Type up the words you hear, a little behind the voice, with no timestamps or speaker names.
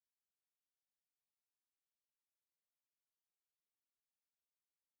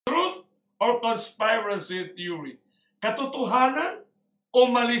or conspiracy theory? Katotohanan o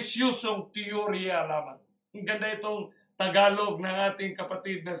malisyosong teorya lamang? Ang ganda itong Tagalog ng ating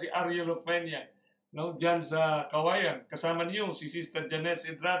kapatid na si Ariel Ofenia, no, diyan sa Kawayan. Kasama niyo si Sister Janice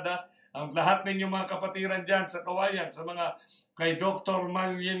Edrada, ang lahat ninyo mga kapatiran diyan sa Kawayan, sa mga kay Dr.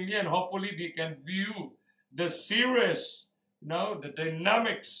 Manlian, hopefully they can view the series, no, the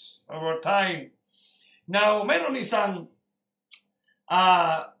dynamics of our time. Now, mayroon isang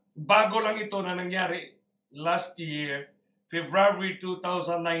bago lang ito na nangyari last year, February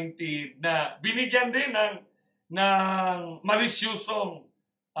 2019, na binigyan din ng malisyosong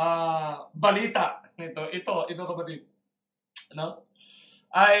balita. Ito kapatid, no?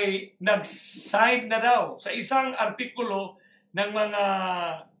 Ay nag-sign na daw sa isang artikulo ng mga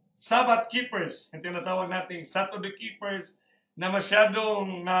Sabbath keepers, yung tinatawag nating Saturday keepers, na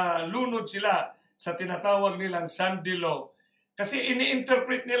masyadong nalunod sila sa tinatawag nilang Sunday law. Kasi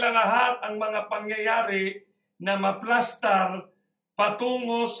ini-interpret nila lahat ang mga pangyayari na maplastar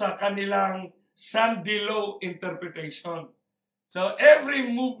patungo sa kanilang Sunday law interpretation. So every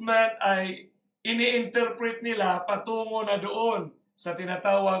movement ay ini-interpret nila patungo na doon sa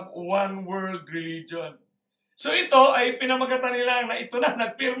tinatawag one world religion. So ito ay pinamagatan nila na ito na,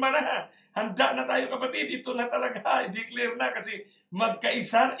 nagpirma na. Handa na tayo kapatid, ito na talaga, i-declare na kasi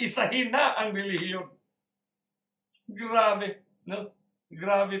isahin na ang relihiyon. Grabe, no?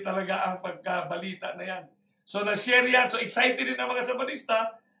 Grabe talaga ang pagkabalita na yan. So na-share yan, so excited din ang mga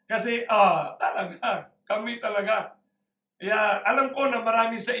Sabadista kasi talaga, kami talaga. Yeah, alam ko na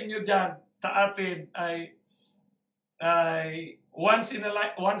marami sa inyo dyan, sa atin ay once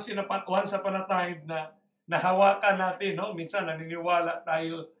upon a time na nahawakan natin, no? Minsan naniniwala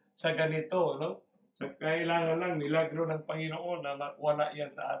tayo sa ganito, no? So kailangan lang milagro ng Panginoon na wala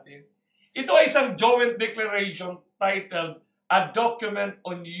yan sa atin. Ito ay isang joint declaration titled A Document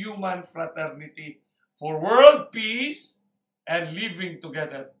on Human Fraternity for World Peace and Living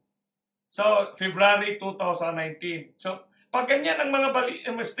Together. So February 2019. So pag ganyan ang mga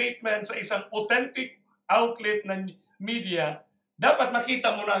statement sa isang authentic outlet ng media, dapat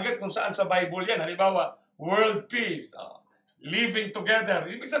makita mo na agad kung saan sa Bible yan. Halimbawa, world peace, living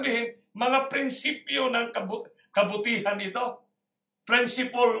together. Ibig sabihin, mga prinsipyo ng kabutihan ito.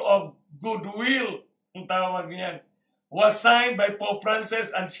 Principle of goodwill, ang tawag niyan, was signed by Pope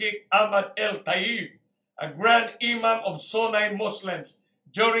Francis and Sheikh Ahmad El Taib, a Grand Imam of Sonai Muslims,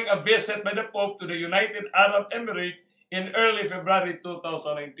 during a visit by the Pope to the United Arab Emirates in early February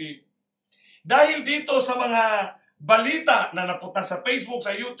 2019. Dahil dito sa mga balita na napunta sa Facebook,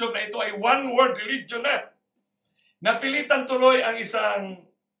 sa YouTube na ito ay one world religion na, napilitan tuloy ang isang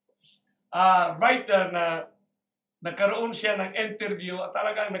writer na nagkaroon siya ng interview at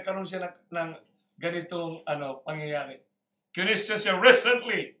talagang nagkaroon siya ng ganitong pangyayari. Question siya,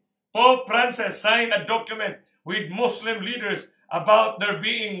 recently, Pope Francis signed a document with Muslim leaders about there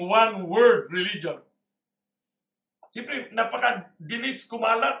being one world religion. Siyempre, napakabilis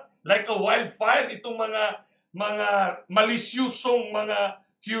kumalat like a wildfire itong mga malisyusong mga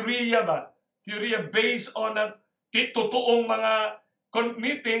teorya ba? Teorya based on totoong mga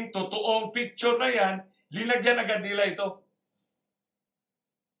meeting, totoong picture na yan, linagyan agad nila ito.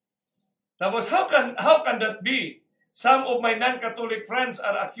 Tapos, how can that be? Some of my non-Catholic friends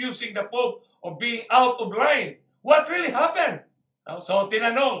are accusing the Pope of being out of line. What really happened? So,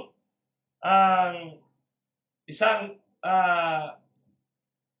 tinanong ang isang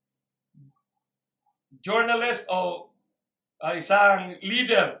journalist o isang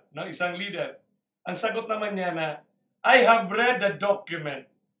leader, no? Isang leader. Ang sagot naman niya na, I have read the document.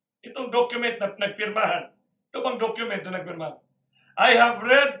 Itong document na nagpirmahan. Ito bang document na nagpirmahan? I have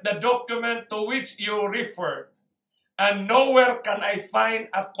read the document to which you refer, and nowhere can I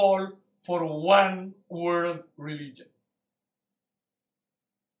find a call for one world religion.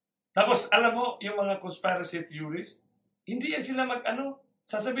 Tapos, alam mo, yung mga conspiracy theorists, hindi yan sila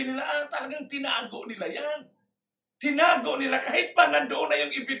sasabihin nila, talagang tinago nila yan. Tinago nila, kahit pa nandoon na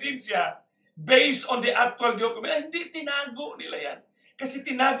yung ebidensya, based on the actual document, hindi tinago nila yan. Kasi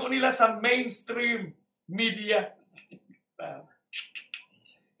tinago nila sa mainstream media.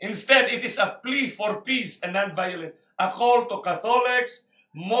 Instead, it is a plea for peace and non-violence, a call to Catholics,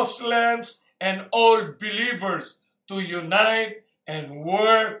 Muslims, and all believers to unite and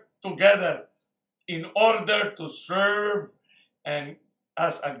work together in order to serve and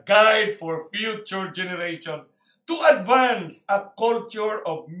as a guide for future generation to advance a culture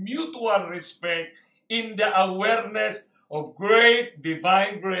of mutual respect in the awareness of great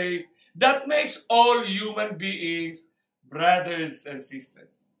divine grace that makes all human beings brothers and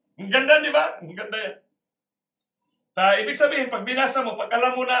sisters. Ang ganda, di ba? Ang ganda yan. Ibig sabihin, pag binasa mo, pag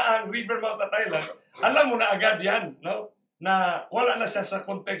alam mo na ang River Mount at Island, alam mo na agad yan, no? Na wala na siya sa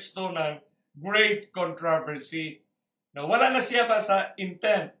konteksto ng great controversy. Na wala na siya ba sa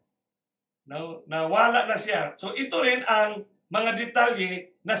intent? No? Na wala na siya. So ito rin ang mga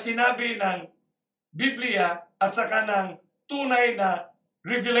detalye na sinabi ng Biblia at saka ng tunay na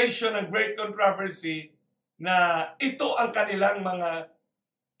revelation ng great controversy na ito ang kanilang mga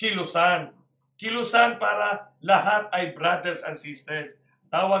kilusan. Kilusan para lahat ay brothers and sisters.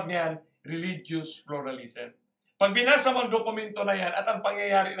 Tawag niyan, religious pluralism. Pag binasa mo ang dokumento na yan at ang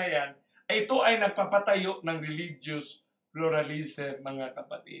pangyayari na yan, ito ay nagpapatayo ng religious pluralism, mga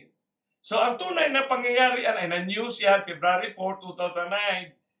kapatid. So ang tunay na pangyayari ay na-news yan, February 4,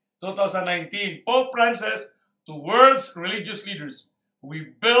 2019. Pope Francis to world's religious leaders,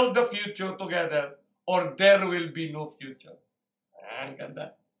 we build the future together or there will be no future. Ang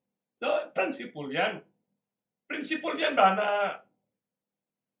ganda. So, principle yan. Principle yan ba na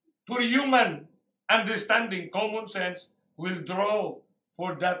for human understanding, common sense will draw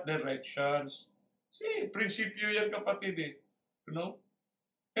for that directions. Kasi, prinsipyo yan, kapatid eh. You know?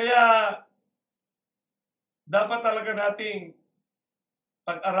 Kaya, dapat talaga nating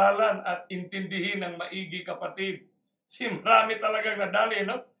pag-aralan at intindihin ng maigi, kapatid. Kasi marami talagang nadali,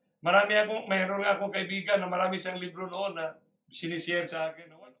 no? Mayroon akong kaibigan na marami siyang libro noon na sinishare sa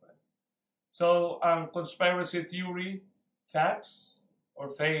akin. So, ang conspiracy theory, facts or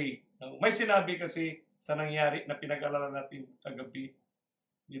fake. May sinabi kasi sa nangyari na pinag-alalan natin kagabi.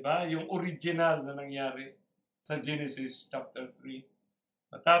 Di ba? Yung original na nangyari sa Genesis chapter 3.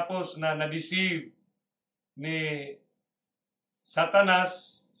 Tapos na na-deceive ni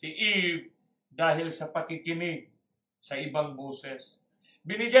Satanas, si Eve, dahil sa pakikinig sa ibang boses.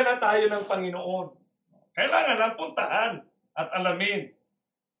 Binigyan na tayo ng Panginoon. Kailangan lang puntahan at alamin.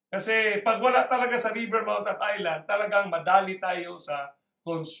 Kasi pag wala talaga sa River Mount at Island, talagang madali tayo sa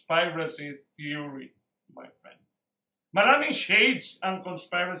conspiracy theory, my friend. Maraming shades ang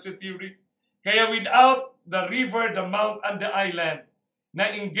conspiracy theory. Kaya without the river, the mount, and the island,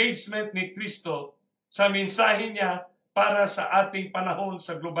 na engagement ni Kristo sa mensahe niya para sa ating panahon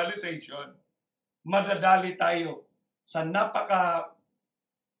sa globalization, madadali tayo sa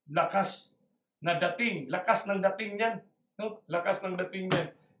napaka-lakas na dating. Lakas ng dating yan. No? Lakas ng dating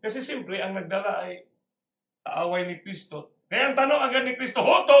yan. Kasi siyempre, ang nagdala ay kaaway ni Kristo. Kaya ang tanong agad ni Kristo,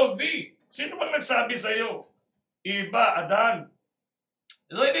 who told thee? Sino bang nagsabi sa iyo? Iba, Adan.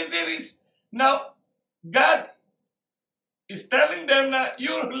 So there is, now, God is telling them na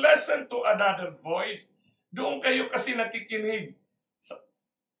you listen to another voice. Doon kayo kasi nakikinig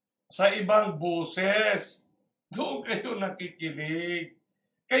sa ibang boses. Doon kayo nakikinig.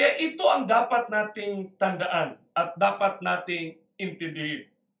 Kaya ito ang dapat nating tandaan at dapat nating intindihin.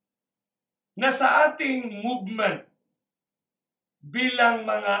 Na sa ating movement bilang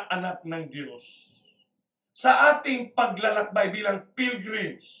mga anak ng Diyos, sa ating paglalakbay bilang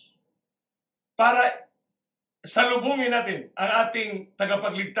pilgrims, para salubungin natin ang ating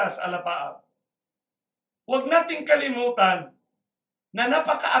tagapagligtas alapaap, huwag nating kalimutan na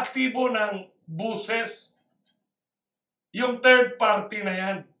napaka-aktibo ng buses, yung third party na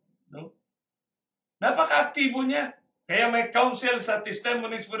yan. No? Napaka-aktibo niya. Kaya may counsel sa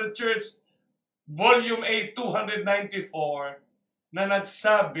Testimonies for the Church, Volume 8, 294, na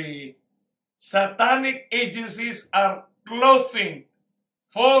nagsabi, satanic agencies are clothing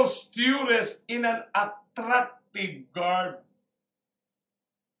false tourists in an attractive garb.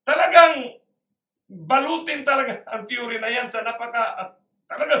 Talagang balutin talaga ang theory na yan sa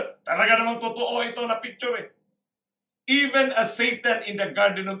talaga namang totoo ito na picture eh. Even as Satan in the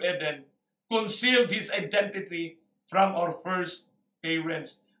Garden of Eden concealed his identity from our first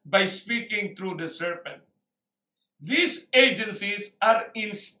parents by speaking through the serpent. These agencies are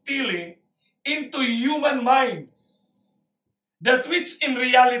instilling into human minds that which in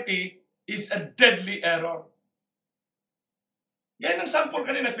reality is a deadly error. Yan ang sample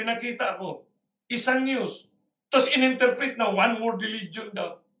kanina, pinakita ko. Isang news, tapos in-interpret na one world religion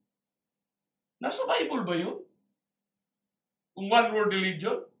daw. Nasa Bible ba yun? Kung one world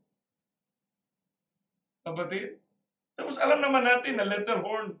religion? Kapatid? Tapos alam naman natin na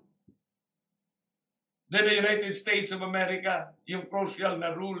Letterhorn, then the United States of America, yung crucial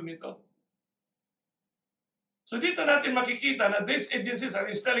na rule nito. So dito natin makikita na these agencies are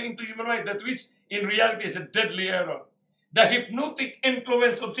instilling into human mind that which in reality is a deadly error. The hypnotic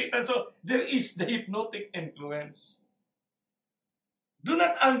influence of Satan. So there is the hypnotic influence. Do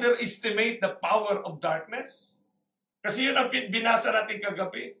not underestimate the power of darkness. Kasi yun ang binasa natin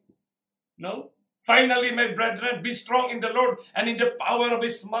kagabi. No? Finally, my brethren, be strong in the Lord and in the power of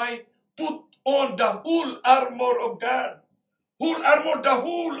His might. Put on the whole armor of God. Whole armor, the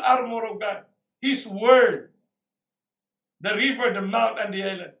whole armor of God. His word. The river, the mount, and the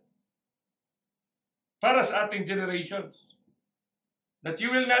island. Para sa ating generations. That you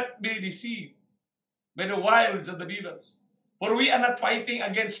will not be deceived by the wiles of the devils. For we are not fighting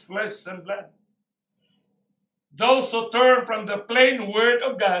against flesh and blood. Those who turn from the plain word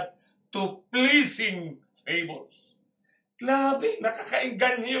of God to pleasing fables. Grabe,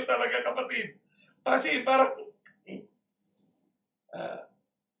 nakakainganyo talaga, kapatid. Kasi parang,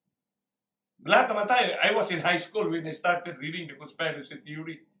 lahat naman tayo. I was in high school when I started reading the conspiracy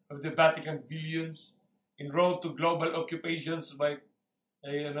theory of the Vatican Billions in Road to Global Occupations by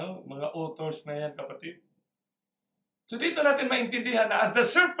mga authors na yan, kapatid. So dito natin maintindihan na as the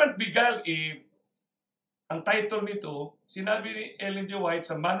serpent beguiled Eve, ang title nito, sinabi ni Ellen G. White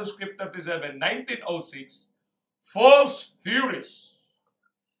sa Manuscript 37, 1906, False Theories.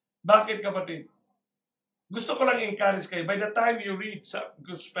 Bakit, kapatid? Gusto ko lang encourage kayo, by the time you read sa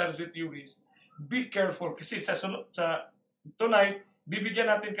conspiracy theories, be careful. Kasi sa tonight,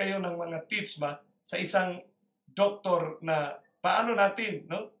 bibigyan natin kayo ng mga tips sa isang doktor na paano natin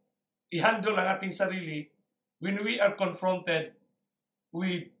i-handle ang ating sarili when we are confronted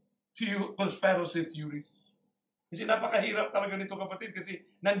with conspiracy theories. Kasi napakahirap talaga nito, kapatid, kasi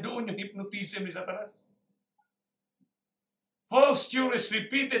nandoon yung hypnotism ni Satanas. False theories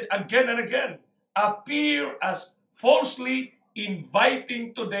repeated again and again appear as falsely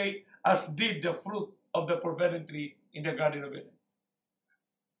inviting today as did the fruit of the forbidden tree in the Garden of Eden.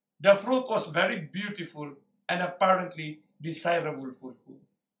 The fruit was very beautiful and apparently desirable for food.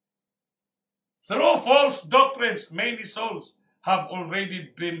 Through false doctrines, many souls have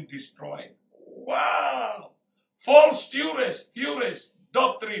already been destroyed. Wow! False theories,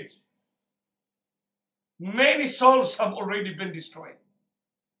 doctrines. Many souls have already been destroyed.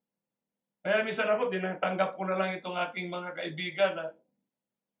 Kaya minsan ako, tinatanggap ko na lang itong aking mga kaibigan na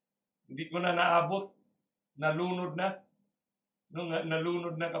hindi ko na naabot. Nalunod na.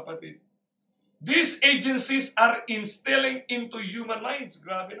 Nalunod na, kapatid. These agencies are instilling into human minds.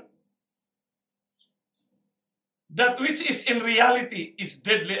 Grabe na. That which is in reality is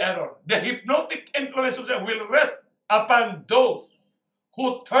deadly error. The hypnotic influence of God will rest upon those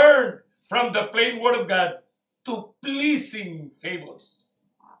who turn from the plain word of God to pleasing fables.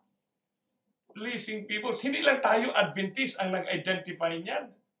 Pleasing fables. Hindi lang tayo Adventist ang nag-identify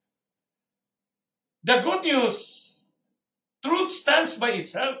niyan. The good news, truth stands by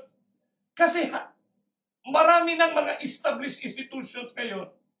itself. Kasi marami ng mga established institutions ngayon,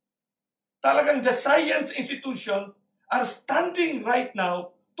 talagang the science institution are standing right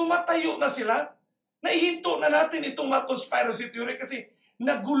now, tumatayo na sila. Naihinto na natin itong mga conspiracy theory kasi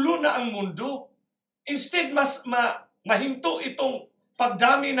nagulo na ang mundo. Instead, mas mahinto itong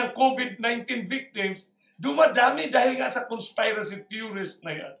pagdami ng COVID-19 victims, dumadami dahil nga sa conspiracy theories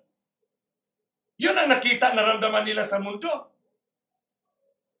na yan. Yun ang nakita, naramdaman nila sa mundo.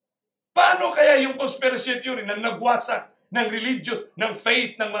 Paano kaya yung conspiracy theory na nagwasak ng religious, ng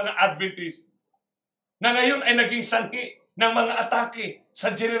faith ng mga Adventists, na ngayon ay naging sanhi ng mga atake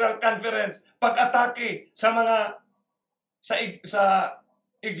sa General Conference, pag-atake sa mga sa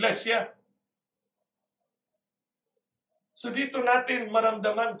iglesia. So dito natin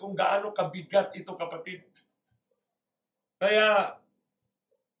maramdaman kung gaano kabigat ito, kapatid. Kaya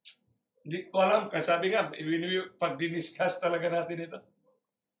hindi ko alam, kasi sabi nga, pag diniscuss talaga natin ito.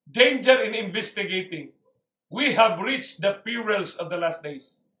 Danger in investigating. We have reached the perils of the last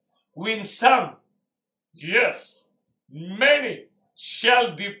days, when some, yes, many,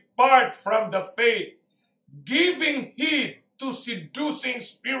 shall depart from the faith, giving heed to seducing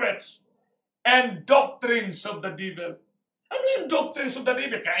spirits and doctrines of the devil. Ano yung doctrines of the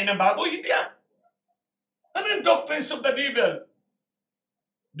devil? Kain ng baboy? Hindi yan. Ano yung doctrines of the devil?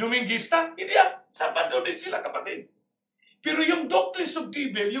 Dominguista? Hindi yan. Sabado din sila, kapatid. Pero yung doctrines of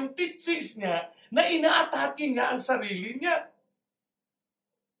devil, yung teachings niya, na inaatake niya ang sarili niya.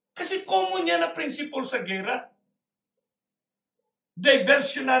 Kasi common niya na principle sa gera.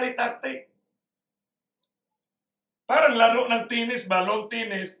 Diversionary tactic. Parang laro ng tennis, balong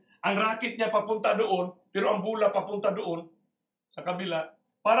tennis, ang racket niya papunta doon, pero ang bola papunta doon, sa kabila.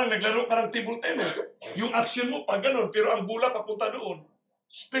 Parang naglaro ka ng table tennis. Yung action mo pa ganun, pero ang bola papunta doon.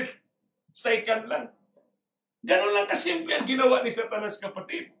 Split second lang. Ganun lang kasimple ang ginawa ni Satanas,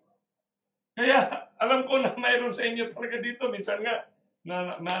 kapatid. Kaya, alam ko na mayroon sa inyo talaga dito. Minsan nga,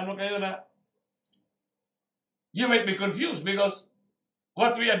 na ano kayo na, you might be confused because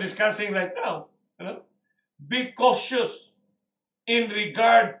what we are discussing right now, be cautious in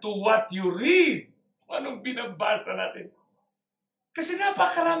regard to what you read. Anong binabasa natin? Kasi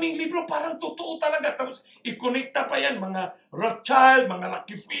napakaraming libro, parang totoo talaga. Tapos i-connecta pa yan, mga Rothschild, mga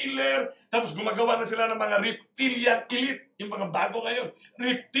Rockefeller, tapos gumagawa na sila ng mga reptilian elite, yung mga bago ngayon,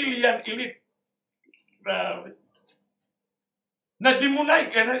 reptilian elite. Grabe. Na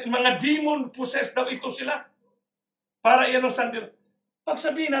demonic, mga demon possessed daw ito sila. Para yan ang sandil. Pag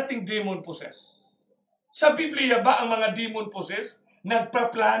sabihin natin demon possessed, sa Biblia ba ang mga demon possessed,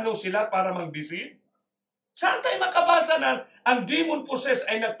 nagpaplano sila para mag-deceive? Saan tayo makabasa na ang demon possessed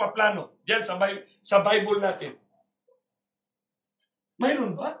ay nagpaplano? Yan sa Bible natin.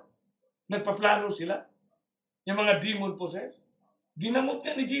 Mayroon ba? Nagpaplano sila? Yung mga demon possessed? Ginamot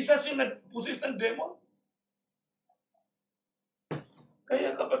nga ni Jesus yung nag-possess ng demon?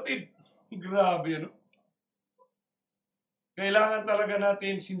 Kaya kapatid, grabe ano? Kailangan talaga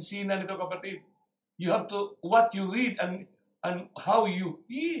natin sinsinan ito kapatid. You have to, what you read and how you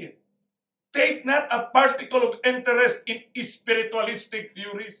hear. Take not a particle of interest in spiritualistic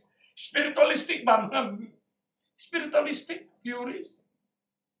theories. Spiritualistic ba? Mga spiritualistic theories.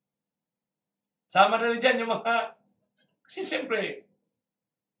 Sama na rin dyan yung mga, kasi siyempre,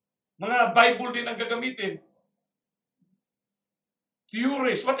 mga Bible din ang gagamitin.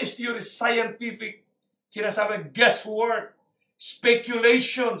 Theories. What is theories? Scientific. Sinasabi, guesswork,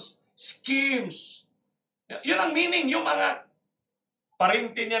 speculations, schemes. Yun ang meaning, yung mga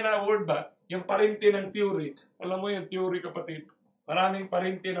parinti niya na word ba? Yung parinti ng theory. Alam mo yung theory, kapatid. Maraming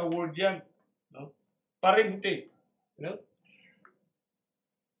parinti na word yan. No? Parinti. No?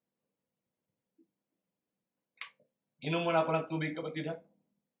 Inom muna ako ng tubig, kapatid, ha?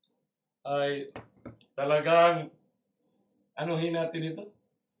 Ay, talagang, anuhin natin ito?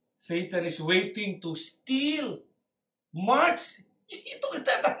 Satan is waiting to steal. March. Ito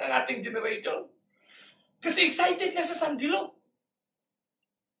kita ng ating generation. Kasi excited na sa sandilo.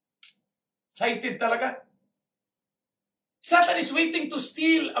 Excited talaga. Satan is waiting to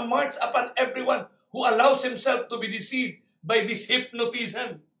steal a march upon everyone who allows himself to be deceived by this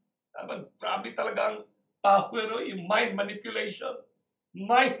hypnotism. Grabe talaga ang power, no? Yung mind manipulation.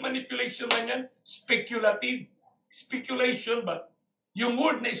 Mind manipulation man yan. Speculative. Speculation ba? Yung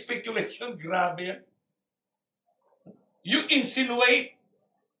word na speculation, grabe yan. You insinuate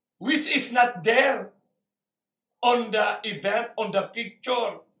which is not there on the event, on the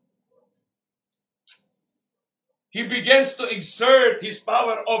picture. He begins to exert his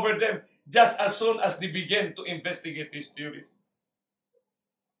power over them just as soon as they begin to investigate his theories.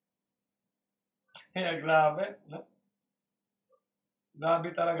 Kaya grabe, no?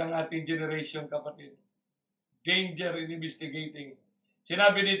 Grabe talaga ang ating generation, kapatid. Danger in investigating.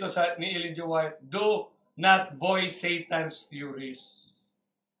 Sinabi dito ni Ellen G. White, do not voice Satan's theories.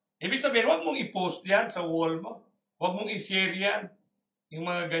 Ibig sabihin, huwag mong i-post yan sa wall mo. Huwag mong i-share yan. Yung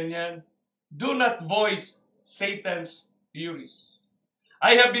mga ganyan. Do not voice Satan's theories.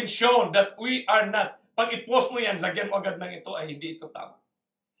 I have been shown that we are not, pag i-post mo yan, lagyan mo agad ng ito, ay hindi ito tama.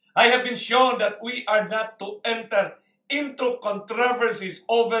 I have been shown that we are not to enter into controversies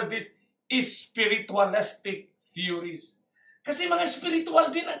over these spiritualistic theories. Kasi mga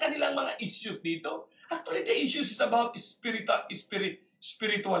spiritual din ang kanilang mga issues dito. Actually, the issues is about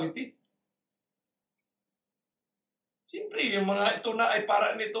spirituality. Siyempre, yung mga ito na ay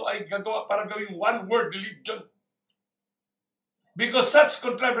para nito ay gagawa para gawing one-word religion. Because such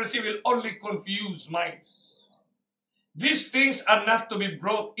controversy will only confuse minds. These things are not to be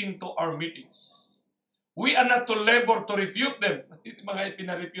brought into our meetings. We are not to labor to refute them. Mga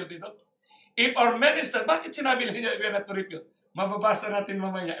ipinarefute ito. If our minister, bakit sinabi lang niya we are not to refute? Mababasa natin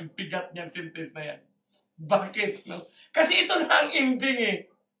mamaya, ang bigat niyan sentence na yan. Bakit? No? Kasi ito na ang ending eh.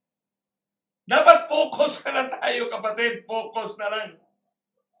 Dapat focus na lang tayo, kapatid. Focus na lang.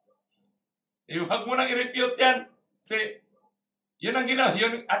 Huwag mo nang i-refute yan. Kasi, yun ang ginawa.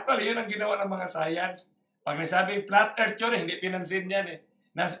 Actually, yun ang ginawa ng mga science. Pag nasabi, flat earth yun, hindi pinansin yan eh.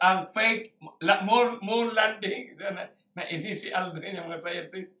 Ang fake moon landing, nainis si Aldrin, yung mga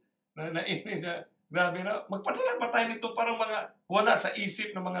scientist. Nainis siya. Grabe na. Magpadala pa tayo nito parang mga wala sa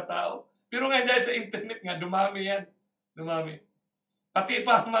isip ng mga tao. Pero nga dahil sa internet nga, dumami yan. Dumami. Pati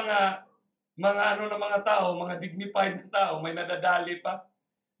pa mga ano na mga tao, mga dignified na tao, may nadadali pa.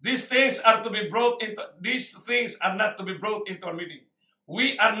 These things are not to be brought into our meeting.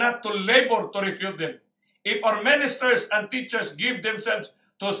 We are not to labor to refute them. If our ministers and teachers give themselves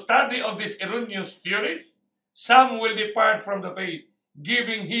to study of these erroneous theories, some will depart from the faith,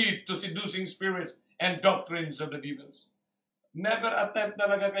 giving heed to seducing spirits and doctrines of the devils. Never attempt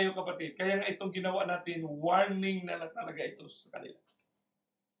talaga kayo, kapatid. Kaya nga itong ginawa natin, warning na lang talaga ito sa kanila.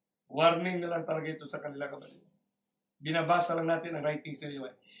 Warning na lang talaga ito sa kanila, kapatid. Binabasa lang natin ang writings ni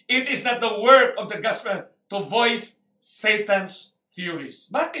White. It is not the work of the gospel to voice Satan's theories.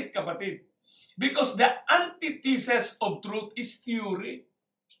 Bakit, kapatid? Because the antithesis of truth is theory.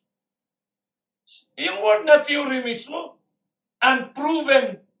 Yung word na theory mismo,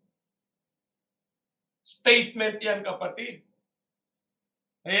 unproven statement yan, kapatid.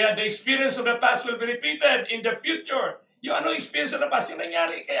 Kaya the experience of the past will be repeated in the future. Yung ano experience of the past? Yung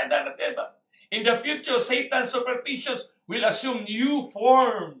nangyari kay Adan at Eva. In the future, Satan's superstitions will assume new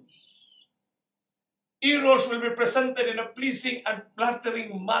forms. Errors will be presented in a pleasing and flattering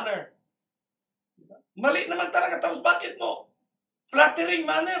manner. Mali naman talaga. Tapos bakit mo? Flattering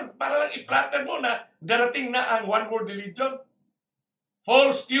manner. Para lang i-flatter mo na darating na ang one-world religion.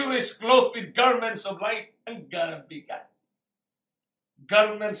 False theories clothed with garments of light. Ang grabe ka.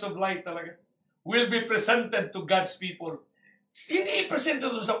 Garments of light talaga. Will be presented to God's people. Hindi i-present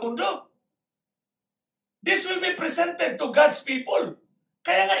ito sa mundo. This will be presented to God's people.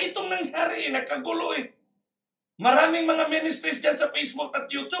 Kaya nga itong nangyari, nagkagulo eh. Maraming mga ministries dyan sa Facebook at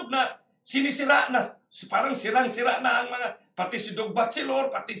YouTube na sinisira na, parang sirang-sira na ang mga, pati si Doug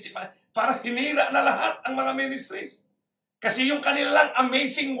Batchelor, pati si, parang hinira na lahat ang mga ministries. Kasi yung kanilang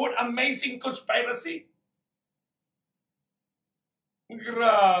amazing word, amazing conspiracy.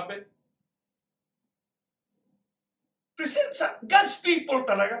 Grabe. Present sa God's people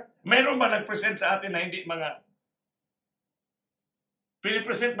talaga. Mayroon ba nag-present sa atin na hindi mga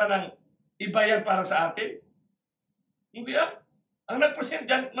pinipresent ba ng iba yan para sa atin? Hindi ah. Ang nag-present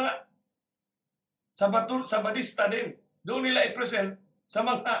dyan, mga sabadista din. Doon nila i-present sa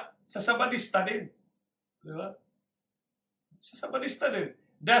mga sabadista din. Di ba? Sa sabadista din.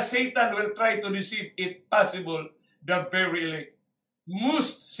 The Satan will try to deceive, if possible, the very elect.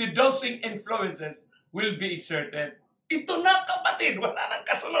 Most seducing influences will be exerted. Ito na, kapatid, wala nang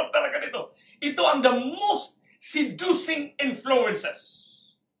kasunod talaga nito. Ito ang the most seducing influences.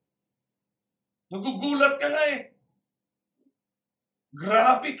 Nagugulat ka nga eh.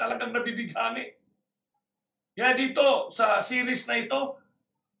 Grabe talagang nabibighani. Kaya dito, sa series na ito,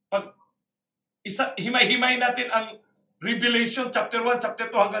 pag himay-himay natin ang Revelation chapter 1,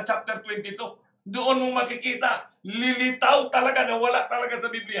 chapter 2 hanggang chapter 22, doon mo makikita, lilitaw talaga na wala talaga sa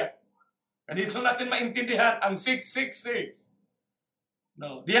Biblia. Dito natin maintindihan ang 666.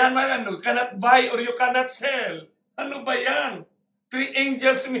 No, diyan man, you cannot buy or you cannot sell. Ano ba yan? 3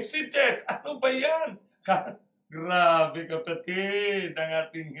 angels messages. Ano ba yan? Grabe, kapatid, ang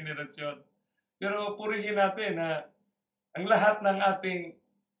ating henerasyon. Pero purihin natin na ang lahat ng ating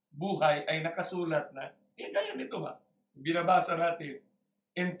buhay ay nakasulat na, gaya nito ba? Binabasa natin,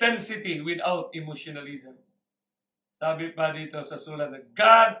 intensity without emotionalism. Sabi pa dito sa sulat na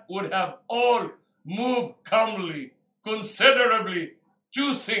God would have all moved calmly, considerably,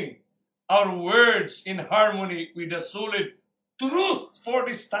 choosing our words in harmony with the solid truth for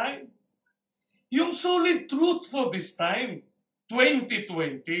this time. Yung solid truth for this time,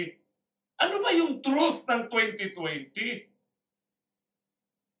 2020. Ano ba yung truth ng 2020?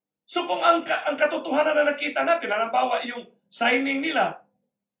 So kung ang katotohanan na nakita natin, halimbawa yung signing nila,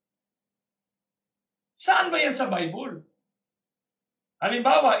 saan ba yan sa Bible?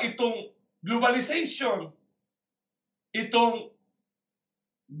 Halimbawa, itong globalization, itong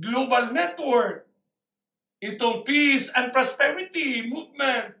global network, itong peace and prosperity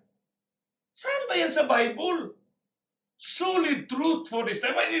movement, saan ba yan sa Bible? Solid truth for this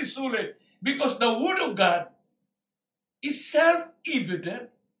time. Why is it solid? Because the Word of God is self-evident.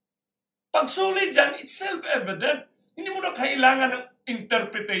 Pag solid yan, it's self-evident. Hindi mo na kailangan ng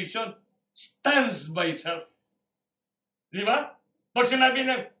interpretation. Stands by itself. Di ba? Pag sinabi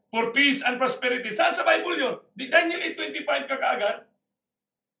ng for peace and prosperity, saan sa Bible yun? Di Daniel 8:25 ka kaagad?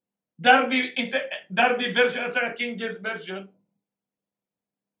 Darby version at saka King James version.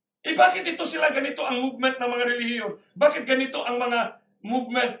 Eh bakit ito sila ganito ang movement ng mga relihiyon? Bakit ganito ang mga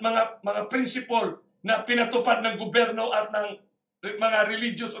movement, mga principle na pinatupad ng gobyerno at ng mga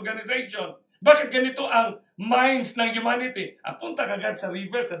religious organization? Bakit ganito ang minds ng humanity? Punta ka agad sa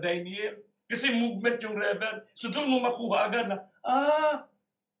river, sa Daniel. Kasi movement yung river. So doon mo makuha agad na,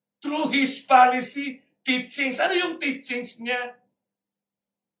 through his policy, teachings. Ano yung teachings niya?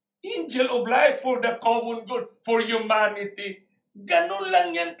 Angel of light for the common good, for humanity. Ganun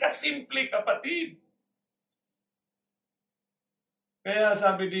lang yan kasimple, kapatid. Kaya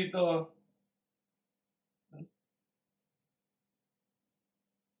sabi dito,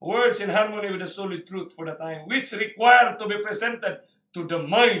 words in harmony with the solid truth for the time, which require to be presented to the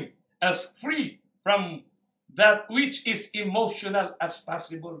mind as free from that which is emotional as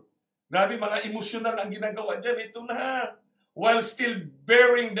possible. Grabe, mga emotional ang ginagawa dyan. Ito na. While still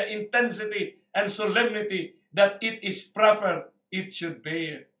bearing the intensity and solemnity that it is proper, it should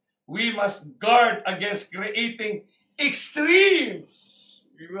bear. We must guard against creating extremes.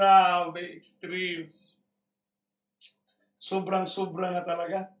 Grabe, extremes. Sobrang-sobra na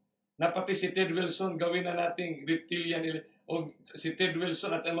talaga. Na pati si Ted Wilson, gawin na nating reptilian. O si Ted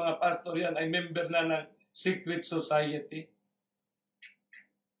Wilson at ang mga pastor yan ay member na ng secret society.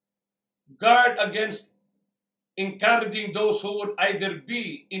 Guard against encouraging those who would either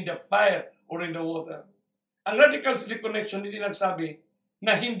be in the fire or in the water. Ang radical reconnection, hindi nagsabi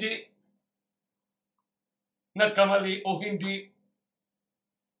na hindi nagkamali o hindi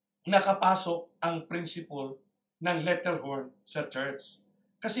nakapasok ang principle ng letterhorn sa church.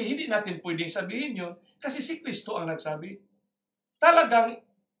 Kasi hindi natin pwedeng sabihin yun kasi si Kristo ang nagsabi. Talagang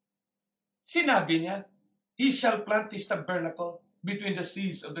sinabi niya, He shall plant His tabernacle between the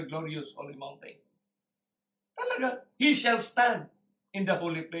seas of the glorious holy mountain. Talaga, He shall stand in the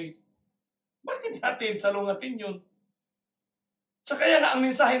holy place. Bakit natin salungatin yun? So kaya nga ang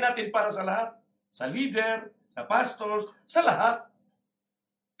mensahe natin para sa lahat. Sa leader, sa pastors, sa lahat.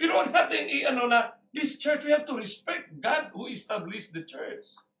 Pero huwag natin na, this church, we have to respect God who established the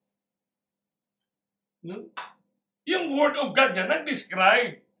church. No? Yung Word of God niya,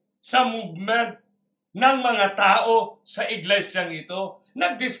 nag-describe sa movement ng mga tao sa iglesyang ito.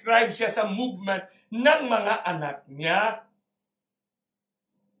 Nag-describe siya sa movement ng mga anak niya.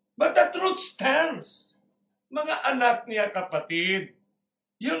 But the truth stands. Mga anak niya, kapatid.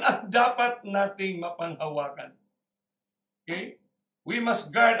 Yun ang dapat nating mapanghawakan. Okay? We must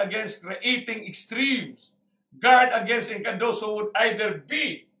guard against creating extremes. Guard against those who would either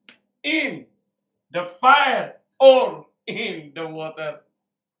be in the fire or in the water.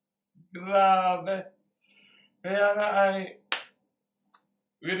 Grabe. Kaya nga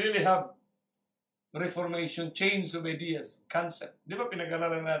we really have reformation, change of ideas, concept. Di ba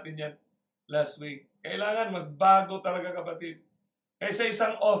pinag-aralan natin yan last week? Kailangan magbago talaga, kapatid. Kaya sa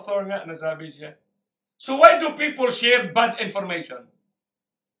isang author nga, nasabi siya, so why do people share bad information?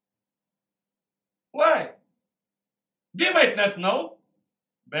 Why? They might not know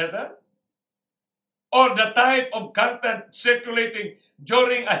better. Or the type of content circulating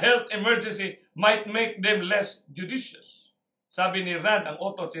during a health emergency might make them less judicious. Sabi ni Rand, ang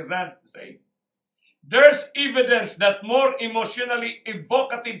author si Rand, say, there's evidence that more emotionally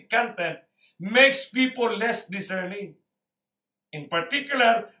evocative content makes people less discerning. In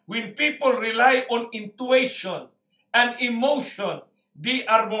particular, when people rely on intuition and emotion, they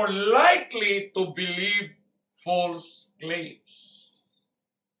are more likely to believe false claims.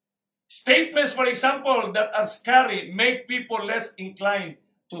 Statements, for example, that are scary make people less inclined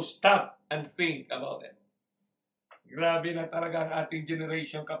to stop and think about it. Grabe na talaga ang ating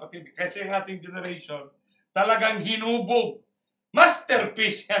generation, kapatid. Kasi ang ating generation, talagang hinubog.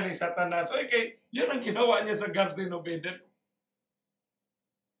 Masterpiece yan ni Satanas. So, okay, yun ang ginawa niya sa Garden of Eden.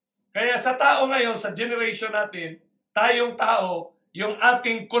 Kaya sa tao ngayon, sa generation natin, tayong tao, yung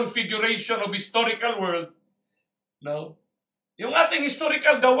ating configuration of historical world, no? Yung ating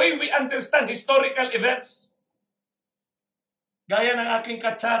historical, the way we understand historical events. Gaya ng aking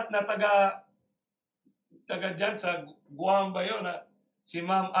kachat na taga dyan sa Guam ba yun, si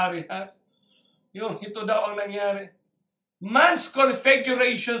Ma'am Arias. Yung ito daw ang nangyari. Man's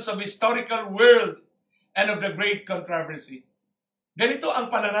configurations of historical world and of the great controversy. Ganito ang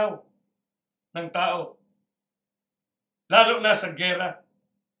pananaw ng tao. Lalo na sa gera.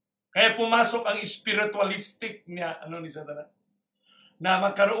 Kaya pumasok ang spiritualistic niya, ni Satanas, na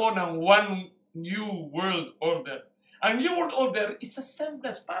magkaroon ng one new world order. Ang new world order is a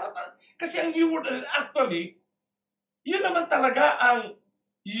semblance. Kasi ang new world order, actually, yun naman talaga ang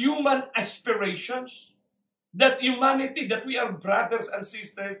human aspirations. That humanity, that we are brothers and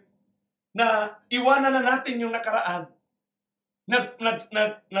sisters, na iwanan na natin yung nakaraan.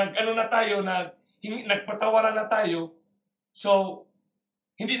 Nagpatawaran na tayo. So,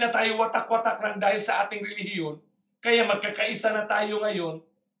 hindi na tayo watak-watak lang dahil sa ating relihiyon. Kaya magkakaisa na tayo ngayon,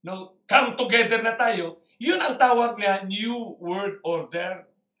 no? Come together na tayo. Yun ang tawag niya, New World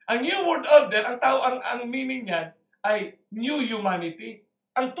Order. Ang New World Order, ang meaning niyan ay new humanity.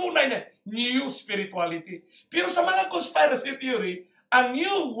 Ang tunay na new spirituality. Pero sa mga conspiracy theory, ang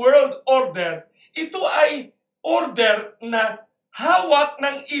New World Order, ito ay order na hawak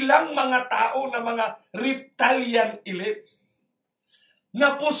ng ilang mga tao na mga reptilian elites.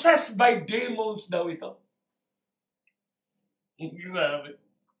 Na possessed by demons daw ito. Grabe.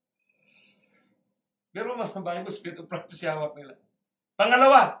 Pero mas mabahay mo, spirit of prophecy hawak nila.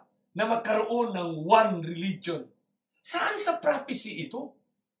 Pangalawa, na magkaroon ng one religion. Saan sa prophecy ito?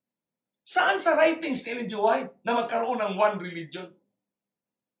 Saan sa writings ni Ellen G. White na magkaroon ng one religion?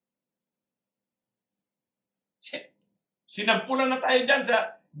 Sinampulan na tayo dyan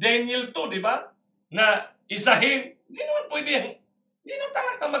sa Daniel 2, di ba? Na isahin Hindi naman pwede yan. Hindi na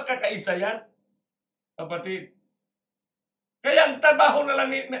talaga magkakaisa yan, kapatid. Kaya ang trabaho na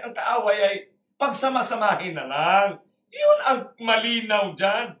lang ng kaaway ay pagsamasamahin na lang. Yun ang malinaw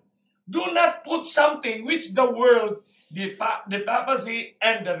dyan. Do not put something which the world, the papacy,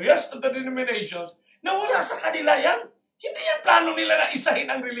 and the rest of the denominations, na wala sa kanila yan. Hindi yan plano nila na isahin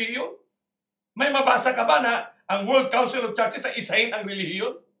ang relihiyon. May mabasa ka ba na ang World Council of Churches ay isahin ang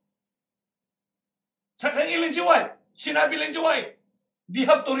relihiyon? Sa kang Ellen G. White, sinabi Ellen G. White, they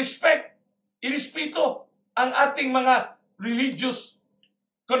have to respect, irespeto ang ating mga religious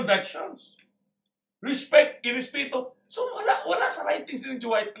convictions. Respect, irespeto. So wala sa writings ni Ellen G.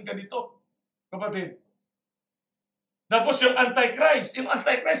 White ang ganito, kapatid. Tapos yung Antichrist,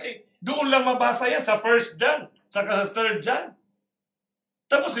 doon lang mabasa yan sa 1 John, saka sa 3 John.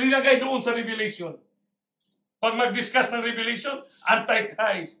 Tapos linagay doon sa Revelation. Pag mag-discuss ng Revelation,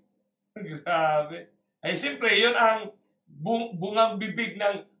 Antichrist. Grabe. Ay siyempre, yun ang bungang bibig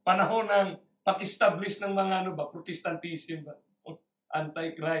ng panahon ng pag-establish ng mga Protestantism ba?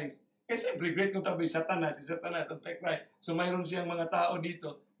 Antichrist. Kasi siyempre, great kung tabi, Satanas, Antichrist. So mayroon siyang mga tao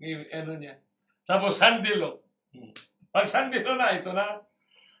dito. Niya. Tapos Sandilo. Pag Sandilo na, ito na.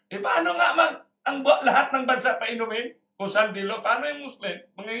 Paano nga lahat ng bansa painumin? Kung Sandilo, paano yung Muslim?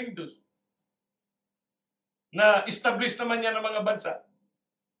 Mga Hindus. Na establish naman yan ng mga bansa.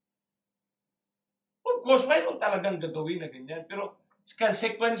 Of course, mayroon talagang gagawin na ganyan. Pero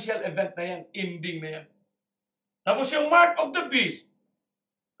consequential event na yan. Ending na yan. Tapos yung mark of the beast.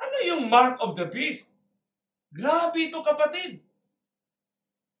 Ano yung mark of the beast? Grabe ito, kapatid.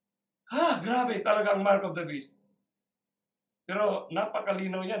 Grabe talaga ang mark of the beast. Pero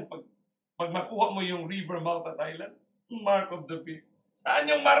napakalinaw yan. Pag makuha mo yung River Malta Island, mark of the beast. Saan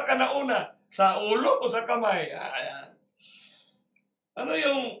yung marka na una? Sa ulo o sa kamay? Ano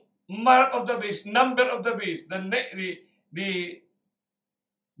yung mark of the beast? Number of the beast? The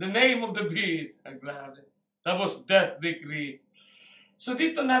name of the beast? Tapos death decree. So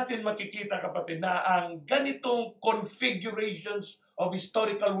dito natin makikita, kapatid, na ang ganitong configurations of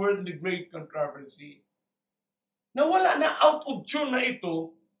historical world in the great controversy, na wala na out of tune na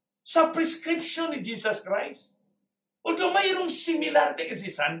ito sa prescription ni Jesus Christ. Although mayroong similarity kasi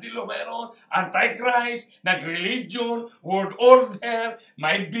Sandilo, mayroon Antichrist, nag-religion, world order,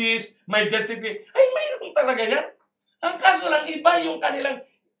 may beast, may deity, ay mayroon talaga yan. Ang kaso lang iba yung kanilang,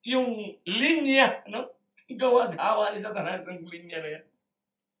 yung linya, no? Gawa-gawa ni Satanas ang linya na yan.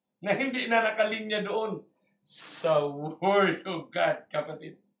 Na hindi na nakalinya doon sa Word of God,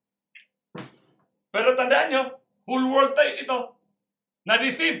 kapatid. Pero tandaan nyo, whole world tayo ito.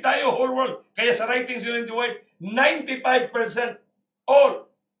 Na-deceive tayo, whole world. Kaya sa writings ni Ellen G. White, 95% all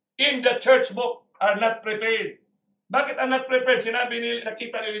in the church book are not prepared. Bakit are not prepared? Sinabi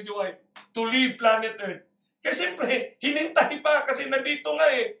nakita ni Ellen G. White, to leave planet Earth. Kasi siyempre, hinintay pa kasi nandito nga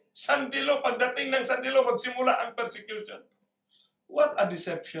Sandilo, pagdating ng Sandilo, magsimula ang persecution. What a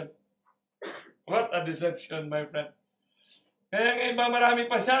deception. What a deception, my friend. Kaya nga iba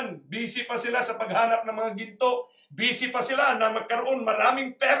marami pa siyan. Busy pa sila sa paghanap ng mga ginto. Busy pa sila na magkaroon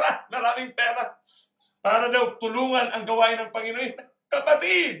maraming pera. Para daw tulungan ang gawain ng Panginoon.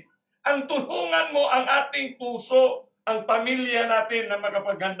 Kapatid, ang tulungan mo ang ating puso, ang pamilya natin na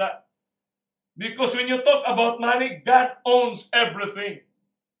makapaghanda. Because when you talk about money, God owns everything.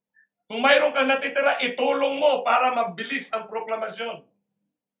 Kung mayroon kang natitira, itulong mo para mabilis ang proklamasyon.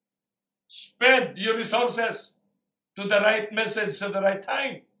 Spend your resources to the right message at the right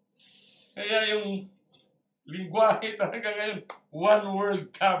time. Kaya yung lingwahe talaga ngayon, one world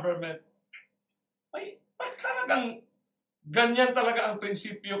government. May talagang ganyan talaga ang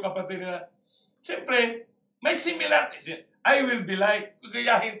prinsipyo, kapatid na. Siyempre, may similarity. I will be light.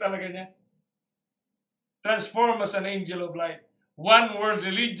 Kugayahin talaga niya. Transform as an angel of light. One world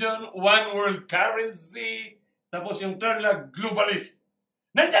religion, one world currency, tapos yung term na globalist.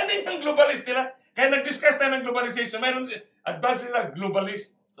 Nandyan din yung globalist nila. Kaya nag-discuss tayo ng globalization. Mayroon advance nila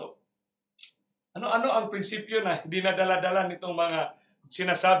globalist. So, ano ang prinsipyo na hindi nadala-dala nitong mga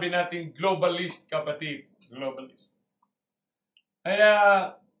sinasabi nating globalist, kapatid? Globalist. Kaya,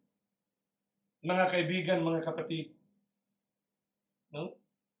 mga kaibigan, mga kapatid, no?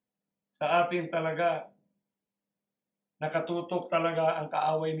 Sa atin talaga, nakatutok talaga ang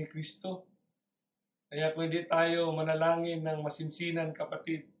kaaway ni Kristo. Kaya kung hindi tayo manalangin ng masinsinan,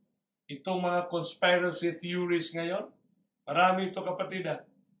 kapatid, itong mga conspiracy theories ngayon, marami ito, kapatid.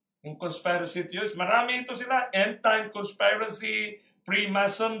 Yung conspiracy theories, marami ito sila. End-time conspiracy,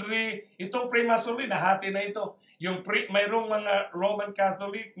 Freemasonry. Itong Freemasonry, nahati na ito. Yung mayroong mga Roman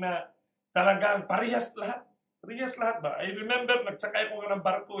Catholic na talagang parehas lahat. Parehas lahat ba? I remember, nagsakay ko ng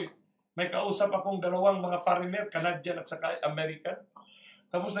barko may kausap akong dalawang mga foreigner, Canadian at saka American.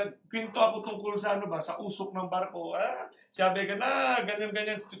 Tapos nagkwento ako tungkol sa sa usok ng barko. Sabi ka na,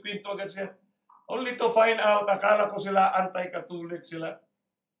 ganyan-ganyan, kwento agad siya. Only to find out, akala ko sila anti-Catholic sila.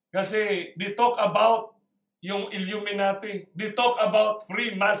 Kasi they talk about yung Illuminati. They talk about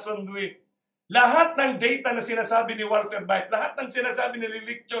Freemasonry. Lahat ng data na sinasabi ni Walter White, lahat ng sinasabi ni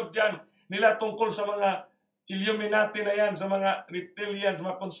Lecture dyan, nila tungkol sa mga Illuminati na yan, sa mga reptilians,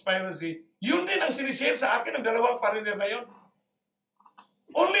 mga conspiracy, yun din ang sinishare sa akin ng dalawang foreigner na yun.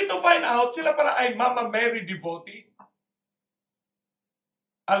 Only to find out, sila pala ay Mama Mary devotee.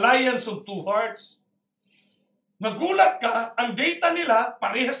 Alliance of Two Hearts. Nagulat ka, ang data nila,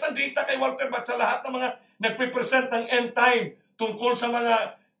 parehas ng data kay Walter White sa lahat ng mga nagpipresent ng end time tungkol sa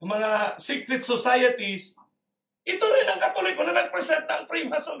mga secret societies. Ito rin ang Katoliko na nagpresent ng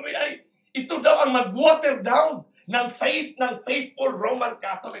Freemasonry ay ito daw ang mag-water down ng faith ng faithful Roman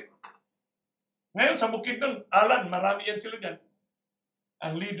Catholic. Ngayon sa bukid ng Alan, marami yan sila dyan.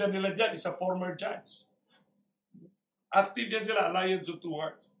 Ang leader nila dyan is a former judge. Active yan sila, Alliance of Two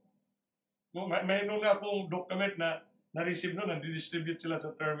Hearts. Mayroon nga akong document na na-receive nun, na-distribute sila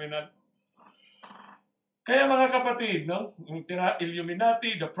sa terminal. Kaya mga kapatid, yung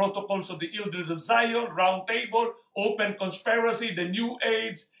Illuminati, the Protocols of the Elders of Zion, Round Table, Open Conspiracy, the New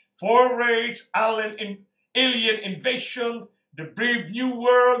Age, Four-Rays, Alien Invasion, The Brave New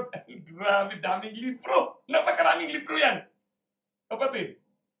World. Grabe, daming libro. Napakaraming libro yan. Kapatid.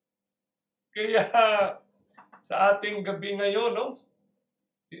 Kaya sa ating gabi ngayon,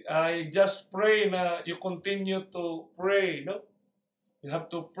 I just pray na you continue to pray. You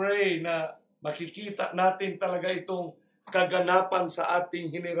have to pray na makikita natin talaga itong kaganapan sa ating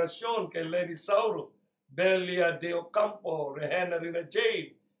henerasyon kay Lenny Sauro, Belia De Ocampo, Rehena Rina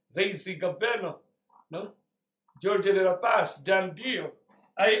Jade, Daisy Gabeno, George De La Paz, John Dio.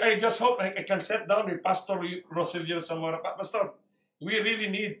 I just hope I can sit down with Pastor Rosilio Zamora. Pastor, we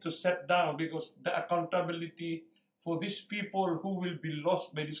really need to sit down because the accountability for these people who will be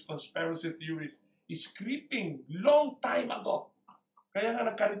lost by these conspiracy theories is creeping long time ago. Kaya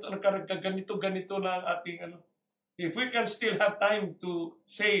nga ganito na ang ating If we can still have time to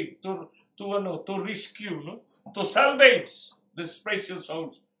save, to rescue, to salvage these precious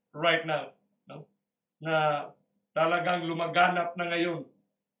souls right now, na talagang lumaganap na ngayon.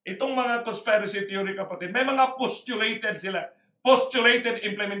 Itong mga conspiracy theory, kapatid, may mga postulated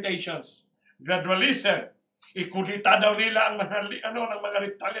implementations. Gradualism, ikudita daw nila ang ng mga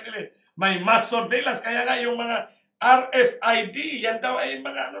reptilian nila. May mass surveillance, kaya nga yung mga RFID, yan daw ay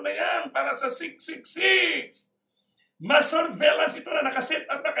mga na yan, para sa 666. Mass surveillance, ito na nakaset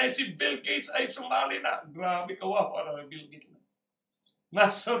up na, kaya si Bill Gates ay sumali na. Grabe, kawawa na Bill Gates na.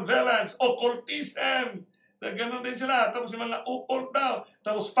 Mass surveillance, occultism, gano'n din sila. Tapos yung mga occult daw.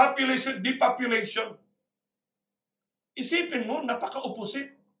 Tapos population, depopulation. Isipin mo,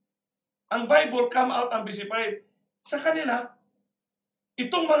 napaka-opposite. Ang Bible come out ambiguous. Sa kanila,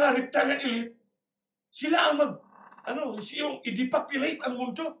 itong mga reptilian elite, sila ang yung i-depopulate ang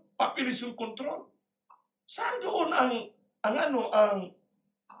mundo, population control. Saan doon ang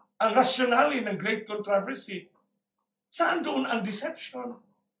rationale ng great controversy? Saan doon ang deception?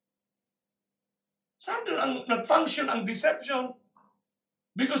 Saan doon ang nag-function ang deception?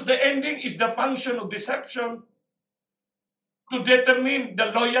 Because the ending is the function of deception to determine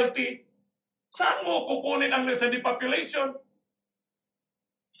the loyalty. Saan mo kukunin ang sa depopulation?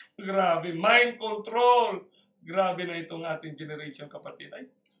 Grabe, mind control. Grabe na itong ating generation, kapatid.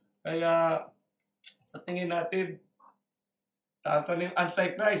 Kaya, sa tingin natin, tatanong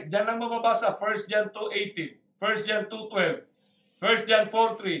Antichrist, diyan ang mababasa, 1 John 2:18, 1 John 2:12, 1 John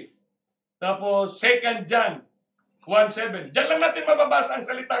 4:3, tapos 2 John 1:7. Diyan lang natin mababasa ang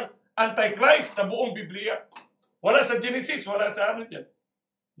salitang Antichrist sa buong Biblia. Wala sa Genesis, wala sa dyan.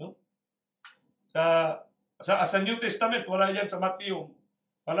 Sa New Testament, wala yan sa Matthew.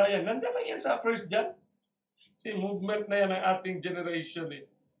 Wala yan. Nandiyan lang yan sa 1 John. Kasi movement na yan ng ating generation.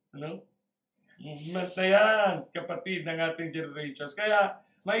 Movement na yan, kapatid, ng ating generations. Kaya,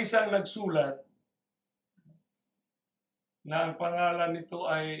 may isang nagsulat na ang pangalan nito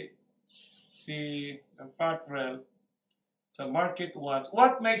ay si Patrell sa Market Watch.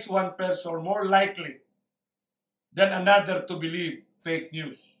 What makes one person more likely than another to believe fake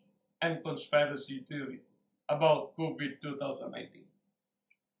news and conspiracy theories about COVID 2019?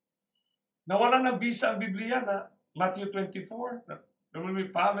 Nawalan ng visa ang Biblia na Matthew 24. There will be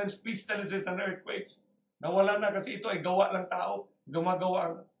famines, pestilences, and earthquakes. Nawalan na kasi ito ay gawa ng tao.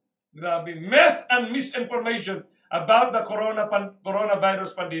 Gumagawa. Grabe. Myth and misinformation about the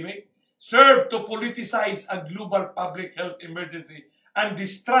coronavirus pandemic serve to politicize a global public health emergency and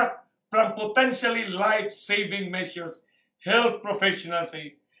distract from potentially life-saving measures, health professionals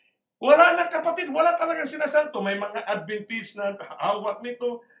say. Wala na kapatid, wala talagang sinasanto. May mga Adventist na hawak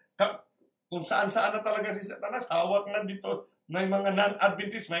nito, kung saan-saan na talaga si Satanas, hawak na dito. May mga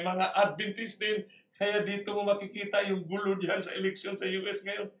non-Adventist, may mga Adventist din. Kaya dito mo makikita yung gulo diyan sa eleksyon sa US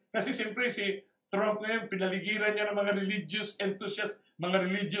ngayon. Kasi siyempre si Trump ngayon, pinaligiran niya ng mga religious enthusiasts, mga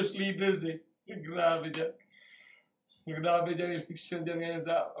religious leaders eh. Grabe dyan. Grabe dyan yung eleksyon dyan ngayon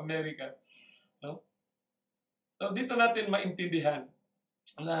sa Amerika. No? So dito natin maintindihan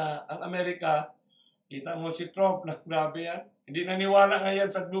na ang Amerika, kita mo si Trump, na grabe yan. Hindi naniwala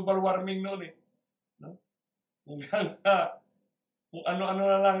ngayon sa global warming noon eh. No? Kung ano-ano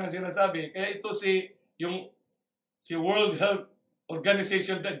na lang ang sinasabi. Kaya ito si World Health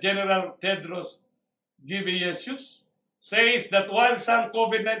Organization General Tedros Ghebreyesus says that while some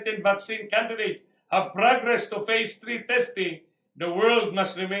COVID-19 vaccine candidates have progressed to phase 3 testing, the world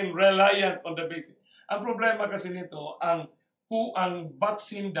must remain reliant on the vaccine. Ang problema kasi nito, kung ang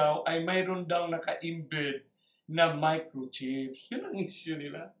vaccine daw ay mayroon daw naka-embed na microchips. Yun ang issue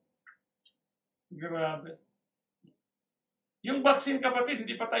nila. Grabe. Yung vaccine, kapatid,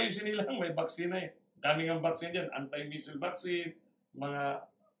 hindi pa tayo sinilang. May vaccine na eh. Daming ang vaccine dyan. Anti-measles vaccine,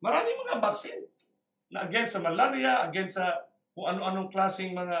 maraming mga vaccine na against sa malaria, against sa kung ano-anong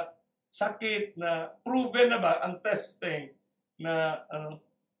klaseng mga sakit na proven na ba ang testing na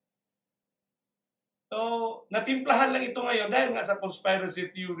So, natimplahan lang ito ngayon dahil nga sa conspiracy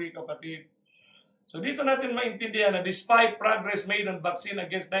theory, kapatid. So, dito natin maintindihan na despite progress made on vaccine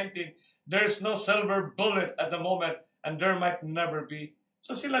against 19, there's no silver bullet at the moment and there might never be.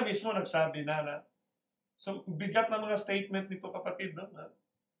 So, sila mismo nagsabi na. So, bigat na mga statement nito, kapatid. No?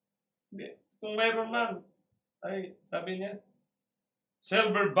 Kung mayroon man, ay, sabi niya,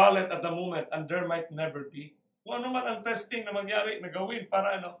 silver bullet at the moment and there might never be. Kung ano man ang testing na mangyari, na gawin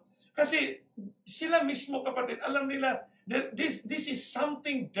para ano. Kasi sila mismo, kapatid, alam nila that this is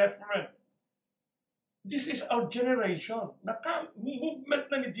something different. This is our generation. Movement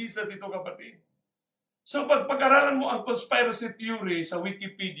na ni Jesus ito, kapatid. So pag-aralan mo ang conspiracy theory sa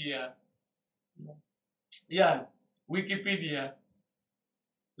Wikipedia, yan, Wikipedia,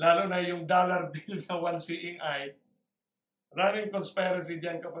 lalo na yung dollar bill na 1 seeing eye, maraming conspiracy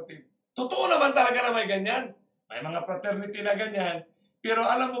diyan, kapatid. Totoo naman talaga na may ganyan. May mga fraternity na ganyan. Pero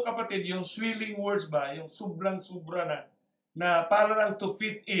alam mo, kapatid, yung swilling words ba, yung sobrang-sobra na para lang to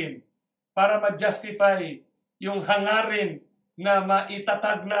fit in, para ma-justify yung hangarin na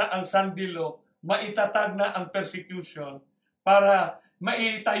maitatag na ang sandilo, maitatag na ang persecution, para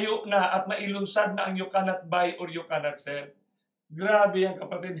maitayo na at mailunsad na ang you cannot buy or you cannot sell. Grabe yan,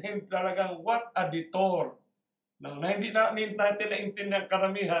 kapatid. Talagang what a detour. Na hindi natin naintindihan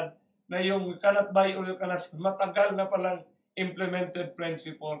karamihan na yung you cannot buy or you cannot sell, matagal na palang implemented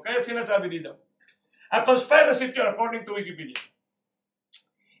principle. Kaya sinasabi dito, a conspiracy theory, according to Wikipedia,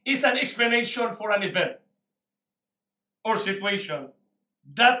 is an explanation for an event or situation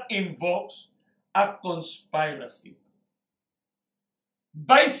that involves a conspiracy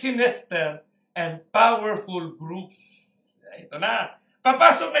by sinister and powerful groups. Ito na.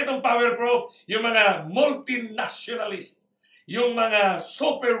 Papasok na itong power group, yung mga multinationalist, yung mga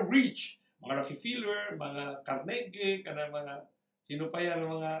super rich, mga Rockefeller, mga Carnegie, mga sino pa yan,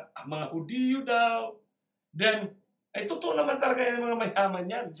 mga Hudiyo daw. Then, ay totoo naman talaga yung mga mayaman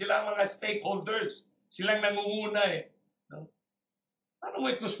yan. Sila ang mga stakeholders. Silang nangunguna eh. No? Ano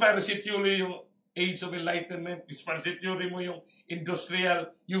mo yung conspiracy theory, yung Age of Enlightenment, conspiracy theory mo yung industrial,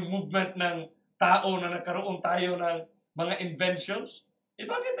 yung movement ng tao na nagkaroon tayo ng mga inventions? Eh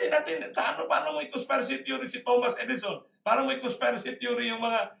bakit din natin, paano mo yung conspiracy theory si Thomas Edison? Paano mo yung conspiracy theory yung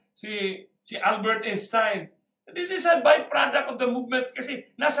mga si Albert Einstein? This is a byproduct of the movement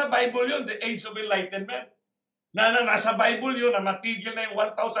kasi nasa Bible yun, the Age of Enlightenment. Nasa Bible yun, na matigil na yung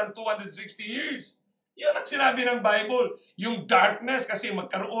 1,260 years. Yun ang sinabi ng Bible. Yung darkness kasi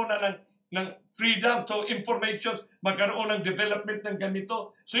magkaroon na ng freedom to informations, magkaroon ng development ng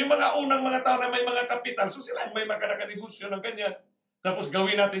ganito. So yung mga unang mga tao na may mga kapital, so sila may magkakanegosyo ng ganyan. Tapos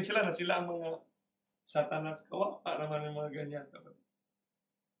gawin natin sila na sila ang mga satanas. Kawawa naman yung mga ganyan.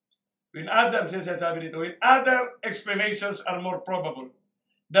 When other explanations are more probable,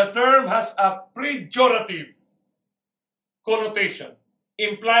 the term has a pejorative connotation,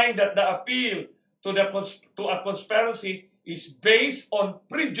 implying that the appeal to a conspiracy is based on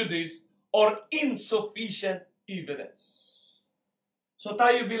prejudice or insufficient evidence. So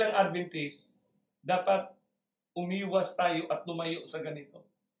tayo bilang Adventist, dapat umiwas tayo at lumayo sa ganito.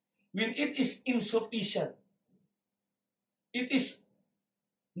 When it is insufficient, it is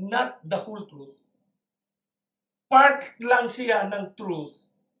not the whole truth. Part lang siya ng truth,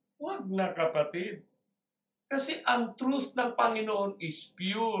 Huwag na, kapatid. Kasi ang truth ng Panginoon is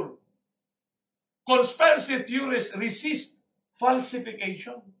pure. Conspiracy theories resist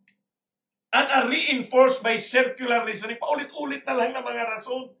falsification and are reinforced by circular reasoning. Paulit-ulit na lang ng mga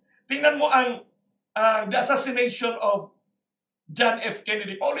rason. Tingnan mo ang the assassination of John F.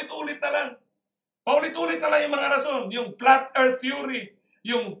 Kennedy. Paulit-ulit na lang. Paulit-ulit na lang yung mga rason. Yung flat earth theory,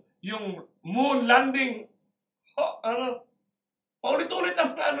 yung moon landing. Paulit-ulit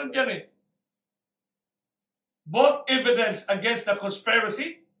ang ano dyan eh. Both evidence against the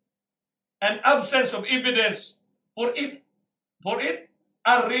conspiracy and absence of evidence for it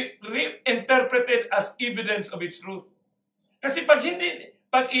are reinterpreted as evidence of its truth. Kasi pag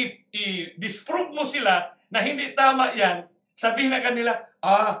i-disprove mo sila na hindi tama yan, sabihin na kanila,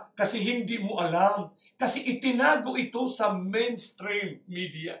 kasi hindi mo alam. Kasi itinago ito sa mainstream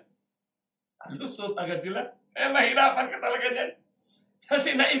media. Lusot agad sila. Mahirapan ka talaga dyan.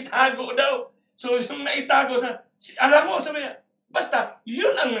 Kasi naitago daw. So, yung naitago alam mo, sabi niya, basta,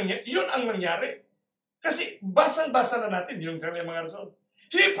 yun ang nangyari. Kasi, basang-basa na natin yung sabi ng mga rason.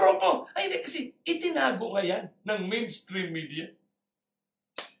 I-prove mo, hindi kasi, itinago nga yan ng mainstream media.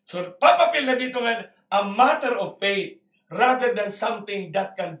 So, papapil na dito nga, a matter of faith, rather than something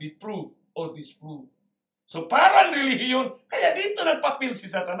that can be proved or disproved. So, parang relihiyon, kaya dito nagpapil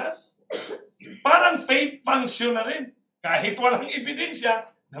si Satanas. Parang faith function na rin. Kahit walang ebidensya,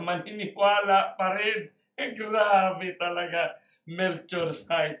 naman iniwala pa rin. Grabe talaga. Melchor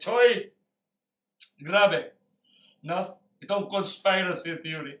Choy. Grabe. No? Itong conspiracy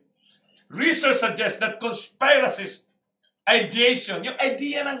theory. Research suggests that conspiracies, ideation, yung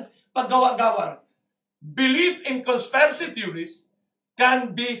idea ng paggawa-gawa, belief in conspiracy theories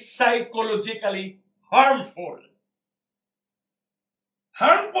can be psychologically harmful.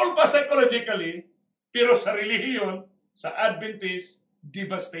 Harmful pa psychologically, pero sa relihiyon, sa Adventist,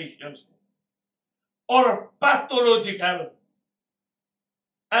 devastations or pathological,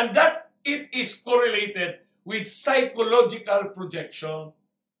 and that it is correlated with psychological projection.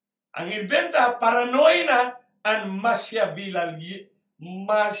 Ang inventa, paranoia and Machiavellianism.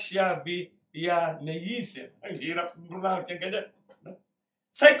 Ang hirap pronounce yan ganyan.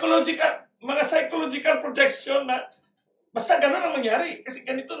 Mga psychological projection na basta ganun ang mangyari kasi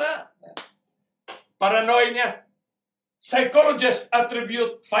ganito na. Paranoia niya. Psychologists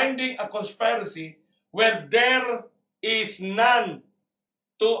attribute finding a conspiracy where there is none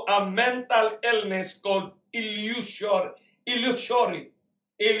to a mental illness called illusory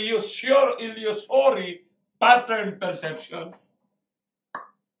pattern perceptions.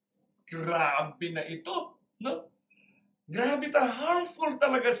 Grabe na ito, no? Grabe harmful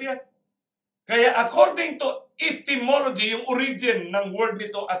talaga siya. Kaya according to etymology, yung origin ng word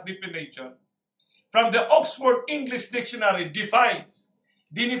nito at definition, from the Oxford English Dictionary define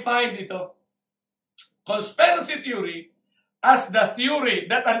ito, conspiracy theory as the theory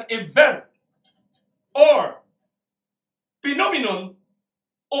that an event or phenomenon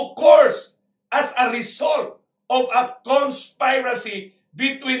occurs as a result of a conspiracy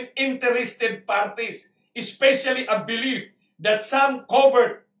between interested parties, especially a belief that some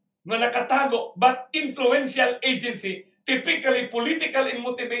covert, nakatago, but influential agency, typically political in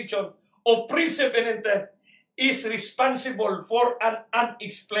motivation, oppressive in intent, is responsible for an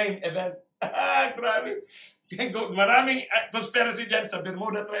unexplained event. Grabe. Maraming conspiracy dyan sa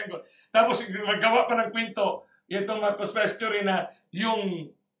Bermuda Triangle. Tapos magawa pa ng kwento, itong mga conspiracy theory na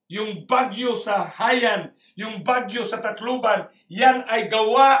yung bagyo sa Haiyan, yung bagyo sa Tacloban, yan ay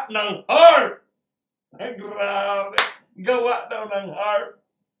gawa ng HAARP. Grabe. Gawa daw ng HAARP.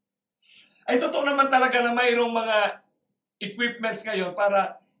 Ay totoo naman talaga na mayroong mga equipments ngayon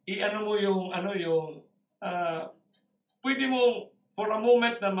para i-ano mo pwede mo for a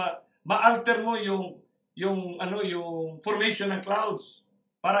moment na ma-alter mo yung formation ng clouds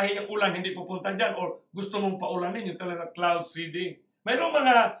para yung ulan hindi pupunta dyan or gusto mong paulanin yung talaga cloud seeding. Mayroong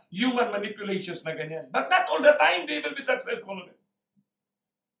mga human manipulations na ganyan. But not all the time they will be successful.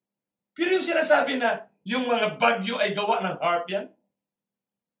 Pero yung sinasabi na yung mga bagyo ay gawa ng HAARP yan,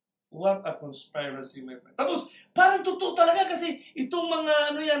 what a conspiracy, my friend. Tapos, parang totoo talaga kasi itong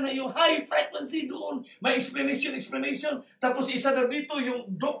mga, yung high frequency doon, may explanation. Tapos isa na dito, yung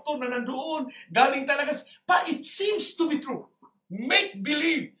doktor na nandoon, galing talaga. It seems to be true. Make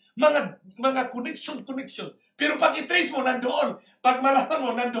believe. Mga connection. Pero pag i-trace mo, nandoon. Pag malaman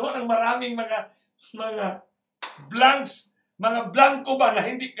mo, nandoon ang maraming mga blanks, mga blanco ba na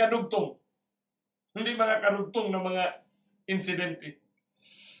hindi kadugtong. Hindi mga kadugtong na mga insidente.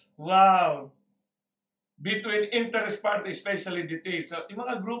 Wow! Between interest parties, especially details. So, yung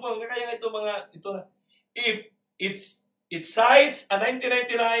mga grupo, kaya ito na, if It cites a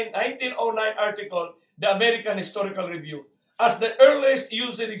 1909 article, the American Historical Review, as the earliest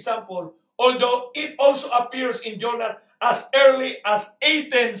used example, although it also appears in journal as early as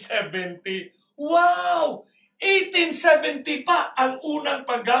 1870. Wow! 1870 pa ang unang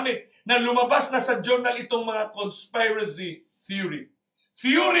paggamit na lumabas na sa journal itong mga conspiracy theory.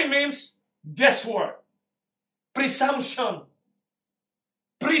 Theory means guesswork, presumption,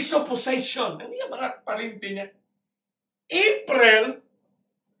 presupposition. Ano yung mga parinti niya? April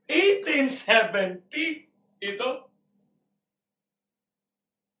 1870.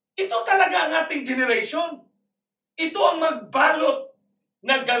 Ito talaga ang ating generation. Ito ang magbalot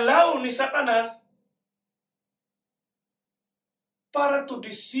na galaw ni Satanas para to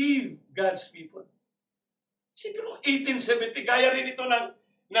deceive God's people. Siguro 1870, gaya rin ito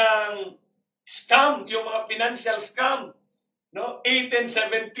ng scam, yung mga financial scam. No?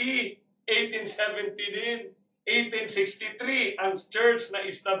 1870 din. 1863, ang church na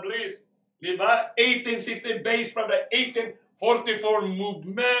established. Diba? 1860, based from the 1844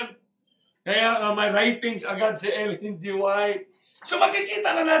 movement. Kaya may writings agad si Ellen G. White. So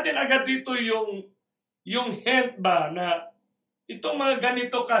makikita na natin agad dito yung hint ba na itong mga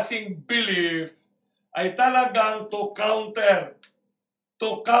ganito kasing belief ay talagang to counter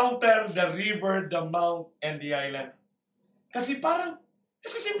the river, the mount, and the island. Kasi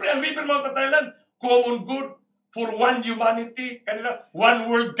siyempre ang river, mount, at island, common good for one humanity, kanila, one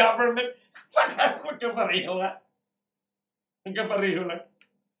world government. Magkapareho nga. Magkapareho lang.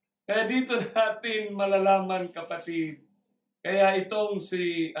 Kaya dito natin malalaman, kapatid. Kaya itong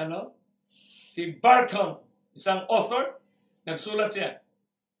si Barton, isang author, nagsulat siya,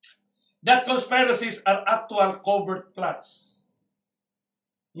 that conspiracies are actual covert plots.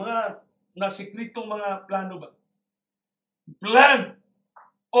 Mga nasikritong mga plano ba? Planned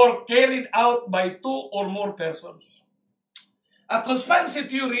or carried out by two or more persons. A conspiracy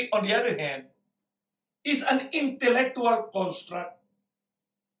theory, on the other hand, is an intellectual construct,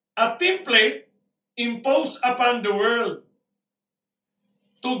 a template imposed upon the world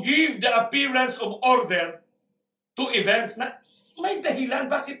to give the appearance of order to events. Na may dahilan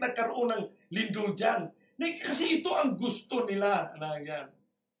bakit nagkaroon ng lindol dyan. Kasi ito ang gusto nila.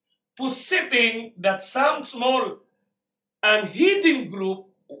 Positing that some small and hidden group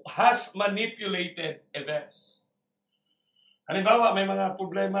has manipulated events. Halimbawa, may mga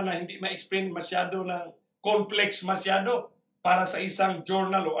problema na hindi ma-explain masyado, ng complex masyado para sa isang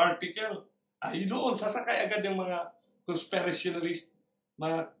journal o article. Ay doon, sasakay agad yung mga conspirationalist,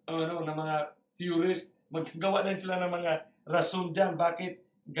 mga theorist, magagawa din sila ng mga rason dyan, bakit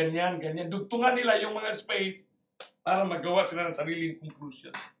ganyan. Dugtungan nila yung mga space para magawa sila ng sariling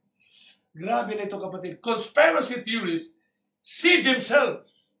conclusion. Grabe na ito, kapatid. Conspiracy theorists see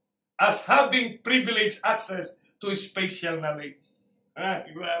themselves as having privileged access to spatial knowledge.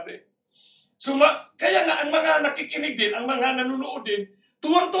 Grabe. So, kaya nga, ang mga nakikinig din, ang mga nanonood din,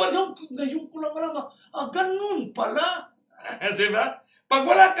 tuwang-tuwa siya, ngayon ko lang alam, ganun pala. Diba? Pag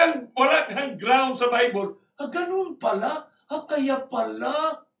wala kang ground sa Bible, ganun pala, kaya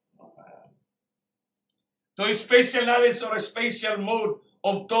pala. To spatial knowledge or a spatial mode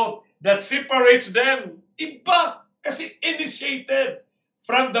of thought that separates them. Iba, kasi initiated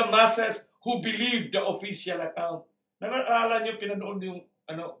from the masses who believe the official account. Naalala niyo, pinanood yung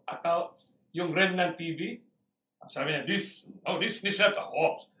account, yung Remnant TV? Sabi niya, this is not a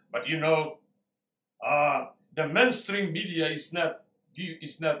hoax. But the mainstream media is not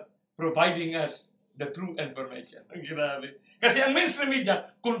providing us the true information. Ang grabe. Kasi ang mainstream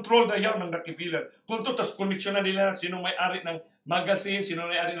media, control na yan ng Rockefeller. Tapos connection na nila sino may-ari ng magazine, sino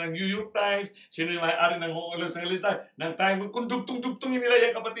may-ari ng New York Times, sino may-ari ng Los Angeles Times, ng Time. Kung dugtong-dugtongin nila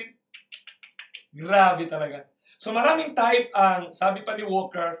yan, kapatid. Grabe talaga. So maraming type sabi pa ni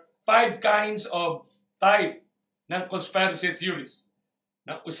Walker, 5 kinds of type ng conspiracy theories.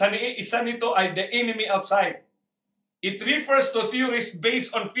 Isa nito ay the enemy outside. It refers to theories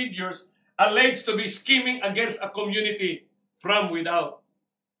based on figures alleged to be scheming against a community from without.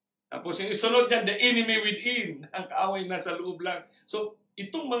 Tapos yung isunod niyan, the enemy within, ang kaaway na sa loob lang. So,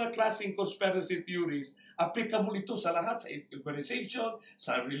 itong mga klaseng conspiracy theories, applicable ito sa lahat, sa organization,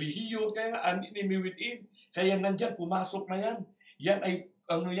 sa relihiyon, kaya nga, an enemy within. Kaya nandyan, pumasok na yan. Yan ay,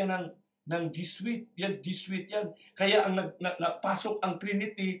 ng Jesuit. Jesuit yan. Kaya ang napasok ang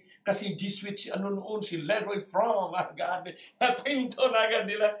Trinity, kasi Jesuit si si Leroy Fromm, agad. Napinto na agad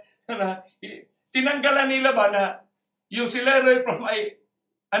nila. Tinanggalan nila ba na yung si Leroy Fromm ay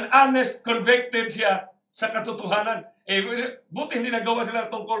an honest, convicted siya sa katotohanan. Buti hindi nagawa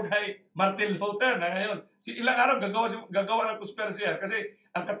sila tungkol kay Martin Luther na ngayon. Ilang araw gagawa ng conspiracy yan. Kasi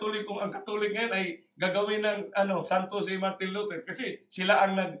ang Katolik ngayon ay gagawin ng santo si Martin Luther kasi sila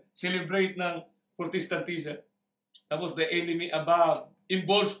ang nag-celebrate ng Protestantism. Tapos the enemy above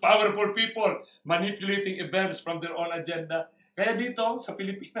involves powerful people manipulating events from their own agenda. Kaya dito, sa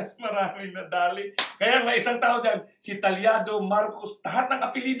Pilipinas, maraming nadali. Kaya nga isang tao dyan, si Talyado, Marcos, lahat ng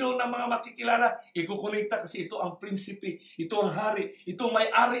apelido ng mga makikilala, ikukonekta kasi ito ang prinsipe, ito ang hari, ito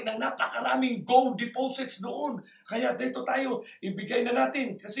may-ari ng napakaraming gold deposits doon. Kaya dito tayo, ibigay na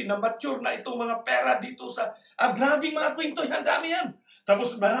natin kasi na-mature na itong mga pera dito sa, grabing mga kwento, ang dami yan.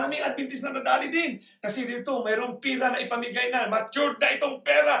 Tapos maraming Adventist na nadali din. Kasi dito, mayroong pira na ipamigay na. Matured na itong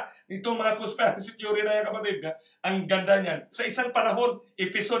pera. Itong mga conspiracy theory na yan, kapatid. Ang ganda niyan. Sa isang panahon,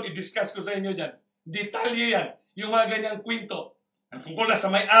 episode, i-discuss ko sa inyo yan. Detalye yan. Yung mga ganyang kwento. Ang tungkol na sa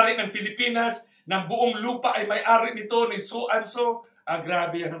may-ari ng Pilipinas, ng buong lupa ay may-ari nito, ni so and so.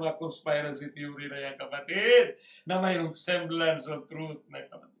 Grabe yan ang mga conspiracy theory na yan, kapatid. Na mayroong semblance of truth na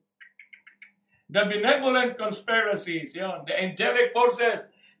kapatid. The benevolent conspiracies, the angelic forces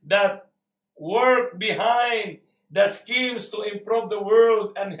that work behind the schemes to improve the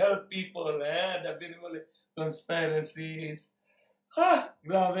world and help people. The benevolent conspiracies.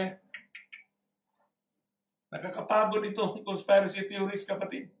 Grabe. Nakakapagod itong conspiracy theories,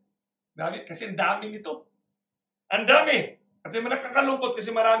 kapatid. Grabe, kasi ang dami nito. Ang dami. Kasi nakakalungkot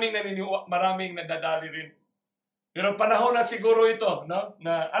kasi maraming nadadali rin. Pero panahon na siguro ito, no?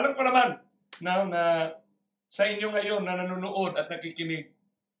 Na alam ko naman, na sa inyo ngayon na nanonood at nakikinig,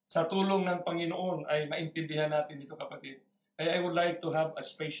 sa tulong ng Panginoon ay maintindihan natin ito, kapatid. Kaya I would like to have a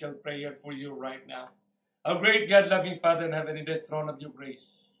special prayer for you right now. Our great God, loving Father in heaven, in the throne of your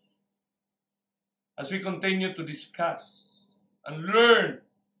grace, as we continue to discuss and learn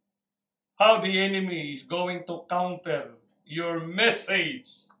how the enemy is going to counter your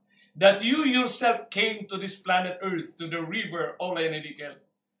message that you yourself came to this planet Earth, to the river Olenedikel,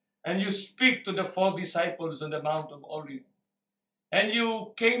 and you speak to the 4 disciples on the Mount of Olives. And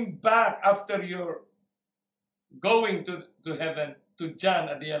you came back after your going to heaven to John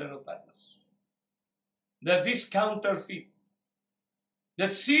at the island of Patmos. That this counterfeit,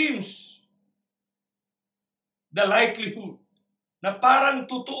 that seems the likelihood na parang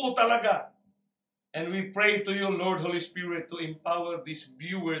totoo talaga. And we pray to you, Lord Holy Spirit, to empower these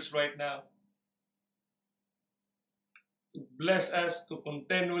viewers right now. To bless us, to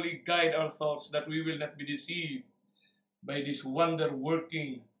continually guide our thoughts, that we will not be deceived by these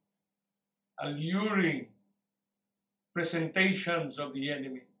wonder-working, alluring presentations of the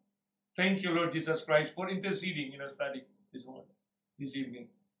enemy. Thank you, Lord Jesus Christ, for interceding in our study this morning, this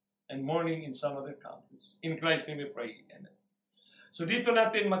evening, and morning in some other countries. In Christ's name we pray. Amen. So dito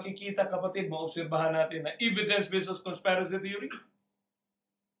natin makikita, kapatid, maobserbahan natin na evidence versus conspiracy theory.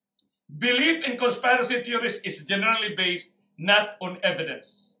 Belief in conspiracy theories is generally based not on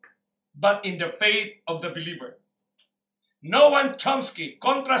evidence, but in the faith of the believer. Noam Chomsky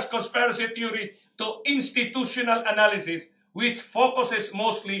contrasts conspiracy theory to institutional analysis, which focuses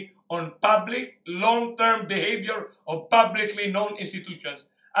mostly on public, long-term behavior of publicly known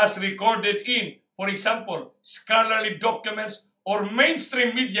institutions, as recorded in, for example, scholarly documents or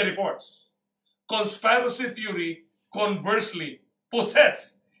mainstream media reports. Conspiracy theory, conversely,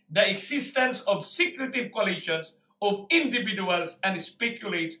 possesses the existence of secretive coalitions of individuals and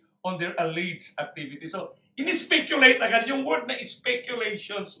speculates on their alleged activity. So, in-speculate agad. Yung word na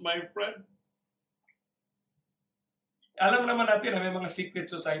speculations, my friend. Alam naman natin na may mga secret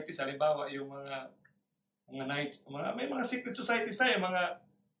societies. Halimbawa, yung mga nights, may mga secret societies tayo.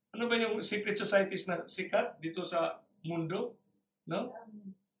 Ano ba yung secret societies na sikat dito sa mundo? No?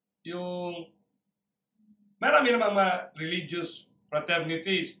 Marami namang mga religious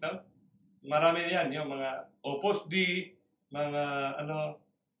fraternities, no? Marami yan, yung mga Opus Dei,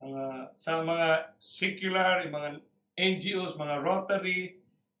 sa mga secular, yung mga NGOs, mga Rotary,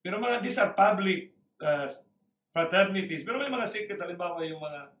 pero these are public fraternities. Pero may mga secret, halimbawa yung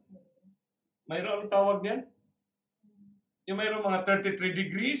mayroon ang tawag niyan? Yung mayroon mga 33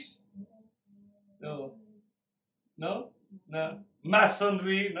 degrees? No? Na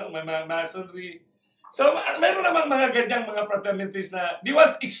masonry, no? May mga masonry. So, mayroon namang mga ganyang mga fraternities na they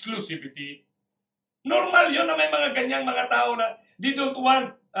want exclusivity. Normal yun na may mga ganyang mga tao na they don't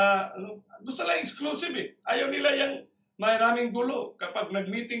want, gusto lang exclusive eh. Ayaw nila yung maraming gulo. Kapag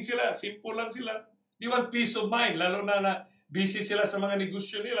nag-meeting sila, simple lang sila. They want peace of mind, lalo na busy sila sa mga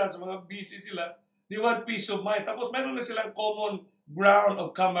negosyo nila, sa mga busy sila. They want peace of mind. Tapos meron na silang common ground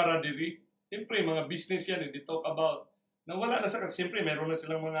of camaraderie. Siyempre, mga business yan, they talk about. Na wala na siyempre, meron na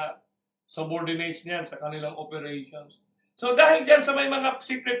silang mga subordinates niyan sa kanilang operations. So dahil dyan sa may mga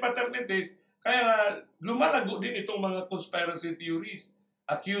secret fraternities, kaya lumalago din itong mga conspiracy theories.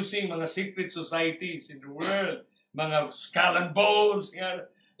 accusing mga secret societies in the world, mga skull and bones, yan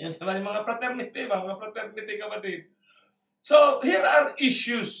mga fraternity, kapatid. So, here are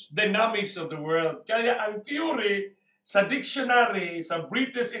issues, dynamics of the world. Kaya ang theory sa dictionary, sa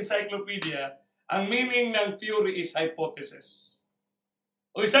British Encyclopedia, ang meaning ng theory is hypothesis.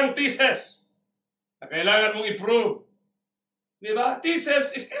 O isang thesis na kailangan mong i-prove. Di ba? Thesis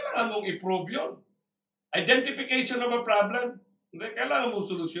is kailangan mong i-prove yun. Identification of a problem, kailangan mong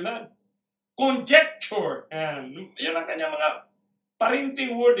solusyonan. Conjecture, yun ang kanya mga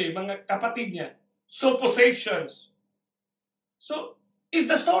parenting word mga kapatid niya. Suppositions. So, is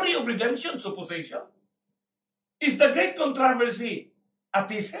the story of redemption supposition? Is the great controversy a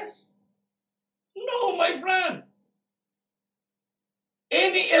thesis? No, my friend.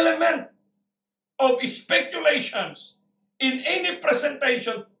 Any element of speculations in any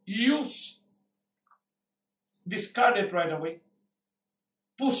presentation, you discard it right away.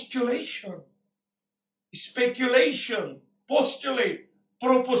 Postulation, speculation, postulate,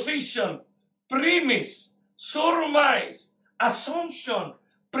 proposition, premise, surmise, assumption,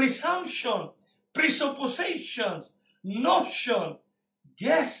 presumption, presuppositions, notion,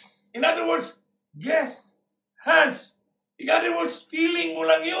 guess. In other words, guess, hence. In other words, feeling mo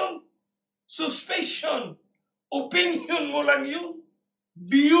lang yun. Suspicion, opinion mo lang yun.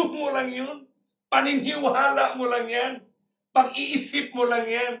 View mo lang yun. Paniniwala mo lang yan. Pag-iisip mo lang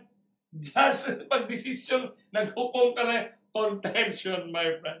yan. Just pag-desisyon, naghukom ka na contention, my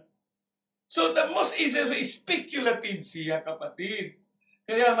friend. So the most easiest is speculative siya, kapatid.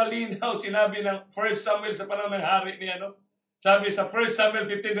 Kaya malinaw, sinabi ng 1 Samuel sa panahon ng hari niya, sabi sa 1 Samuel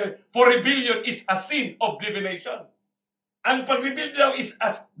 15, for rebellion is a sin of divination. Ang pag-rebel daw is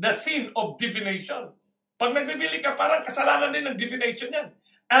as the sin of divination. Pag nag-rebel ka, parang kasalanan din ng divination yan.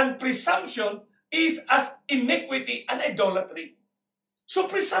 And presumption is as iniquity and idolatry. So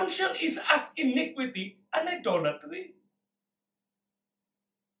presumption is as iniquity and idolatry.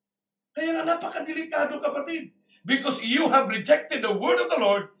 Kaya nga napakadelikado, kapatid. Because you have rejected the word of the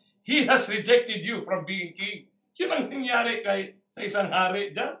Lord, He has rejected you from being king. Yun ang nangyari sa isang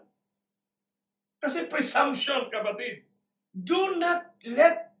hari dyan. Kasi presumption, kapatid. Do not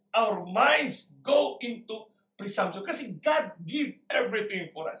let our minds go into presumption. Kasi God give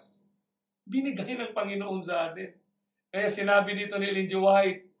everything for us. Binigay ng Panginoon sa atin. Kaya sinabi dito ni Ellen G.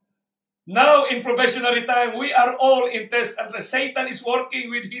 White, now in probationary time, we are all in test and Satan is working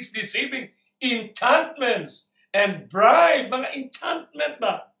with his deceiving enchantments and bribe. Mga enchantment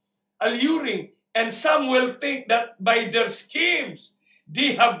ba? Alluring. And some will think that by their schemes,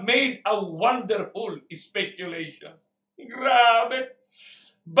 they have made a wonderful speculation. Grabe.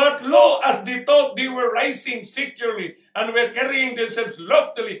 But lo, as they thought they were rising securely and were carrying themselves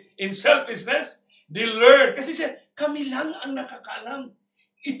loftily in selfishness, they learned. Kasi siya, kami lang ang nakakaalam.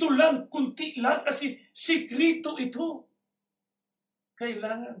 Ito lang, kunti lang, kasi sikrito ito.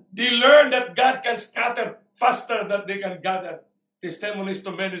 Kailangan. They learned that God can scatter faster than they can gather testimonies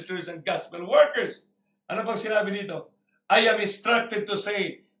to ministers and gospel workers. Ano bang sinabi dito? I am instructed to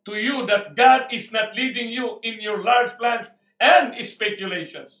say to you that God is not leading you in your large plans and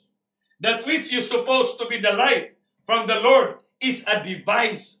speculations. That which you supposed to be the light from the Lord is a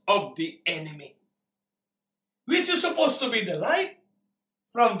device of the enemy. Which is supposed to be the light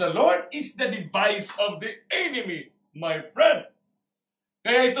from the Lord is the device of the enemy, my friend.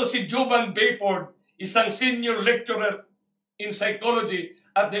 Kaya ito si Juban Bayford, isang senior lecturer in psychology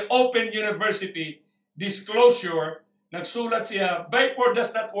at the Open University Disclosure, nagsulat siya, Bayford does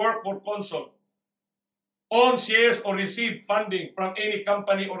not work for consult, own shares or receive funding from any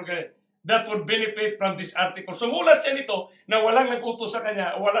company or that would benefit from this article. Sumulat siya nito na walang nag-utos sa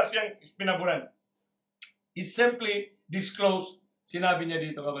kanya, wala siyang pinaburan. He simply disclosed, sinabi niya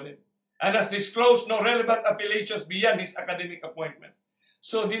dito, kapatid, and has disclosed no relevant affiliations beyond his academic appointment.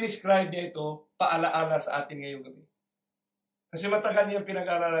 So, dinescribe niya ito, paalaala sa atin ngayong gabi. Kasi matagal niyang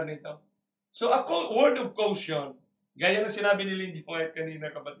pinag-aaralan nito. So, ako, word of caution, gaya na sinabi ni Lindsay White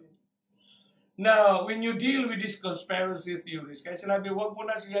kanina, kapatid. Now, when you deal with these conspiracy theories, kaya sinabi, huwag mo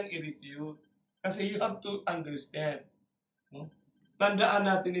na siyang i-refute. Kasi you have to understand. No? Tandaan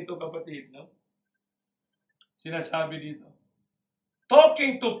natin ito, kapatid. No? Sinasabi dito.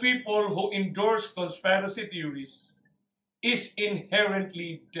 Talking to people who endorse conspiracy theories is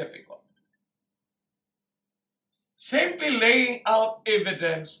inherently difficult. Simply laying out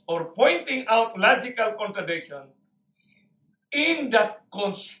evidence or pointing out logical contradiction in the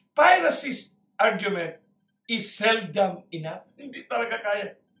conspiracy argument is seldom enough. Hindi talaga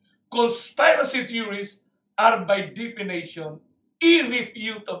kaya. Conspiracy theories are by definition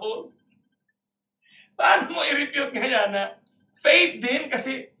irrefutable. Paano mo i-refute kaya na Faith din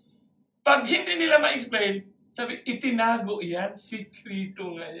kasi pag hindi nila ma-explain, sabi, itinago yan,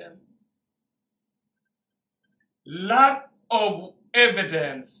 sikrito nga yan. Lack of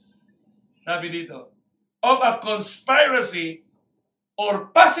evidence, sabi dito, of a conspiracy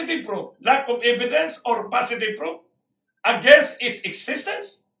or positive proof, lack of evidence or positive proof against its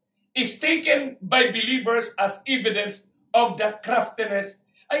existence is taken by believers as evidence of the craftiness.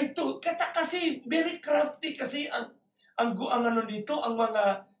 Ay ito, kasi very crafty kasi ang ano dito, ang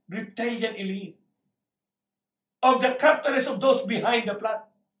mga reptilian elite. Of the craftiness of those behind the plot.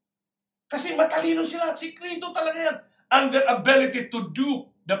 Kasi matalino sila, sikrito talaga yan. And their ability to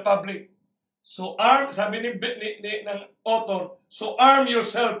do the public. So sabi ng author, so arm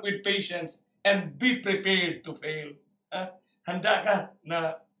yourself with patience and be prepared to fail. Handa ka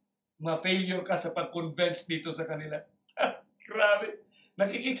na ma-failure ka sa pag-convince dito sa kanila. Grabe.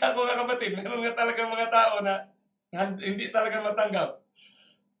 Nakikita ko nga kapatid, meron nga talagang mga tao na hindi talaga matanggap.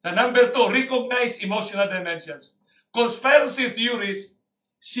 Sa number 2, recognize emotional dimensions. Conspiracy theories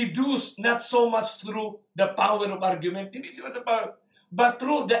seduce not so much through the power of argument, hindi sila sa power, but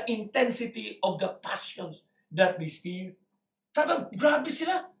through the intensity of the passions that they stir. Talagang grabe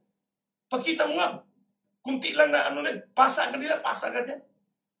sila. Pagkita mo nga, kunti lang na pasa ka nila, pasa ka dyan.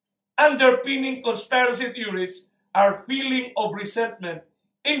 Underpinning conspiracy theories are feeling of resentment,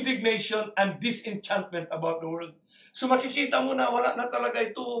 indignation, and disenchantment about the world. So makikita mo na wala na talaga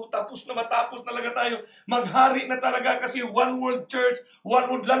ito, tapos na matapos talaga tayo, maghari na talaga kasi one world church, one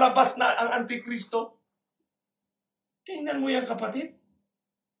world lalabas na ang Antikristo. Tingnan mo yan kapatid.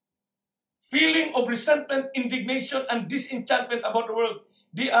 Feeling of resentment, indignation, and disenchantment about the world.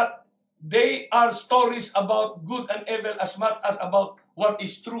 They are stories about good and evil as much as about what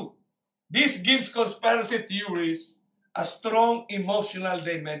is true. This gives conspiracy theories a strong emotional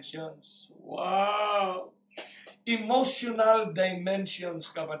dimensions. Wow! Emotional dimensions,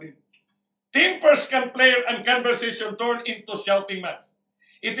 kapatid. Tempers can play and conversation turn into shouting match.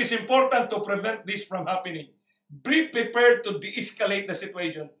 It is important to prevent this from happening. Be prepared to de-escalate the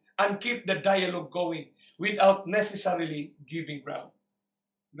situation and keep the dialogue going without necessarily giving ground.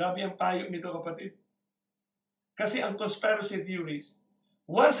 Grabe ang payo nito, kapatid. Kasi ang conspiracy theories,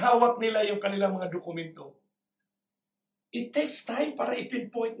 once hawak nila yung kanilang mga dokumento, it takes time para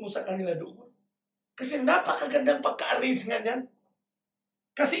ipinpoint mo sa kanila doon. Kasi napakagandang pagka-arrange nga yan.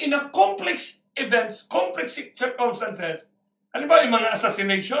 Kasi in a complex events, complex circumstances, ano ba yung mga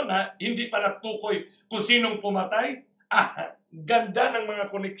assassination, hindi pa natukoy kung sinong pumatay? Ganda ng mga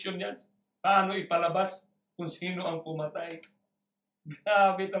connection yan. Paano ipalabas kung sino ang pumatay?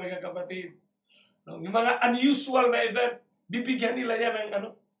 Grabe talaga kapatid. Yung mga unusual na event, bibigyan nila yan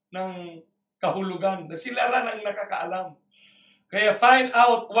ng kahulugan na sila lang ang nakakaalam. Kaya find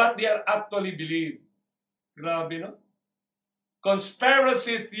out what they are actually believe. Grabe, no?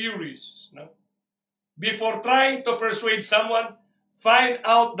 Conspiracy theories, no? Before trying to persuade someone, find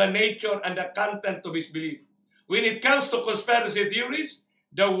out the nature and the content of his belief. When it comes to conspiracy theories,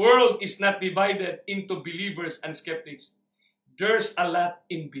 the world is not divided into believers and skeptics. There's a lot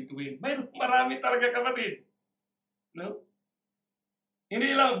in between. Marami talaga kapatid. No?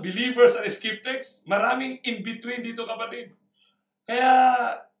 Hindi lang believers and skeptics, maraming in between dito kapatid. Kaya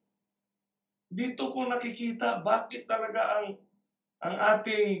dito ko nakikita bakit talaga ang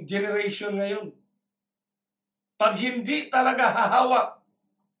ating generation ngayon. Pag hindi talaga hahawak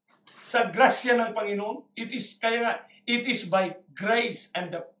sa grasya ng Panginoon, it is by grace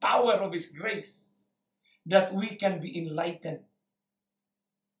and the power of His grace that we can be enlightened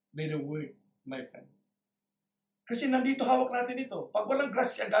by the Word, my friend. Kasi nandito hawak natin ito. Pag walang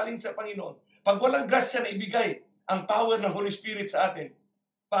grasya galing sa Panginoon, pag walang grasya na ibigay ang power ng Holy Spirit sa atin,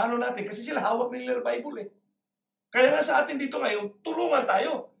 paano natin? Kasi sila hawak nila ng Bible eh. Kaya nga sa atin dito ngayon, tulungan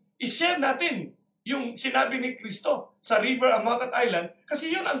tayo. I-share natin yung sinabi ni Kristo sa River Amagat Island kasi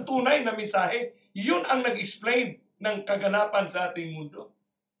yun ang tunay na mensahe. Yun ang nag-explain ng kaganapan sa ating mundo.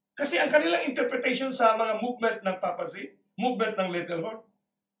 Kasi ang kanilang interpretation sa mga movement ng papacy, movement ng Little Horn,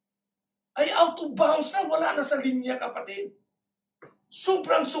 ay out of bounds na, wala na sa linya kapatid.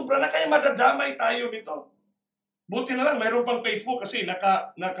 Sobrang-sobra na, kaya madadamay tayo nito. Buti na lang, mayroon pang Facebook kasi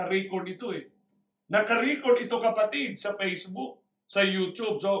naka-record ito eh. Naka-record ito kapatid sa Facebook, sa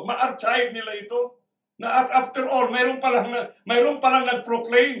YouTube. So, ma-archive nila ito. Na after all, mayroon pa lang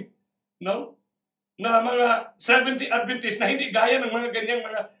nag-proclaim, no? Na mga 70 Adventists na hindi gaya ng mga ganyang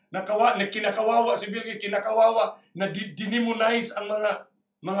mga na kinakawawa, si Bill Gates, kinakawawa, na dinimonize ang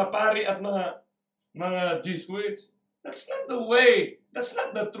mga pari at mga Jesuits. That's not the way. That's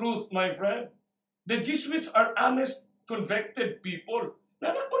not the truth, my friend. The Jesuits are honest, convicted people.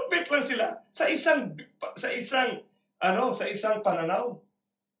 Na na-convict lang sila sa isang sa isang pananaw.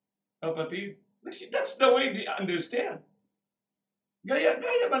 Kapatid, that's the way they understand. Gaya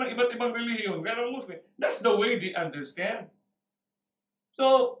ba ng iba't ibang relihiyon, gaya ng Muslim, that's the way they understand.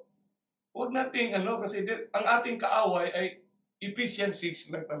 So, huwag nating kasi ang ating kaaway ay Ephesians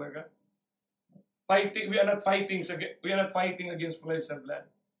 6 lang talaga. We are not fighting against flesh and blood,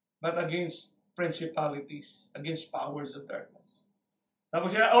 but against principalities, against powers of darkness.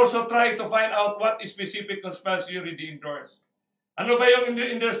 Tapos also try to find out what specific conspiracy theory they endorse. Ano ba yung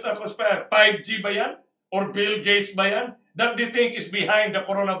endorse na conspiracy? 5G ba yan? Or Bill Gates ba yan? That they think is behind the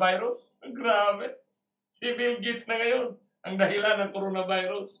coronavirus? Grabe. Si Bill Gates na ngayon ang dahilan ng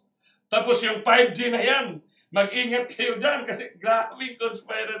coronavirus. Tapos yung 5G na yan, mag-ingat kayo dyan kasi grabing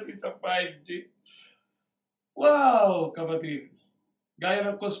conspiracy sa 5G. Wow, kapatid. Gaya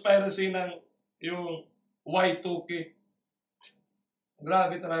ng conspiracy ng yung Y2K.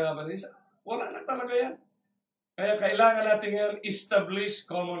 Grabe talaga ba? Wala na talaga yan. Kaya kailangan natin ngayon establish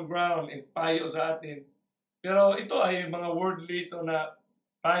common ground and payo sa atin. Pero ito ay mga wordly ito na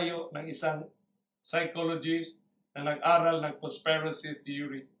payo ng isang psychologist na nag-aral ng conspiracy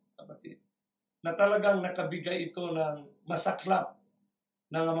theory, kapatid. Na talagang nakabigay ito ng masaklap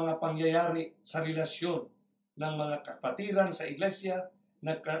ng mga pangyayari sa relasyon ng mga kapatiran sa iglesia,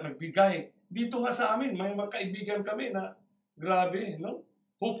 nagbigay. Dito nga sa amin, may mga kaibigan kami na grabe, no?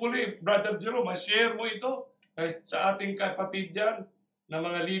 Hopefully, Brother Jerome, ma-share mo ito sa ating kapatid dyan, na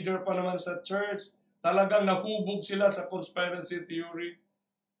mga leader pa naman sa church, talagang nahubog sila sa conspiracy theory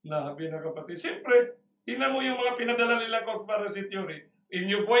na kapatid. Siyempre, tingnan mo yung mga pinadala nila conspiracy theory. If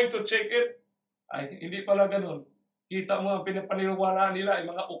you're going to check it, ay, hindi pala ganun. Kita mo ang pinapaniwala nila ay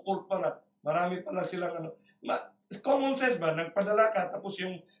mga occult pala. Marami pala silang common sense ba? Nagpadala ka, tapos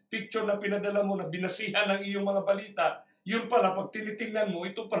yung picture na pinadala mo na binasihan ng iyong mga balita, yun pala, pag tinitingnan mo,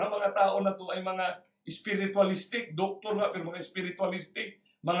 ito pala mga tao na to ay mga spiritualistic, doktor nga, pero mga spiritualistic,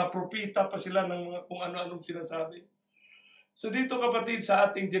 mga propita pa sila ng mga kung ano-anong sinasabi. So dito kapatid sa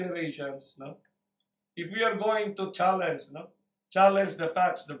ating generations, no? If we are going to challenge the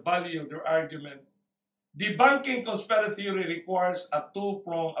facts, the value, their argument, debunking conspiracy theory requires a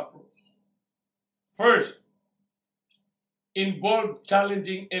two-pronged approach. First, involve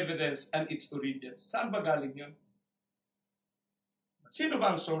challenging evidence and its origins. Saan ba galing yun? Sino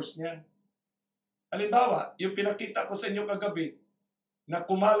ba ang source niyan? Halimbawa, yung pinakita ko sa inyo kagabi, na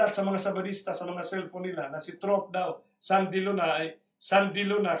kumalat sa mga sabadista, sa mga cellphone nila, na si Trump daw, Sunday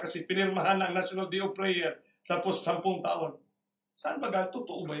Luna kasi pinirmahan ng National Day of Prayer, tapos 10 taon. Saan ba galing?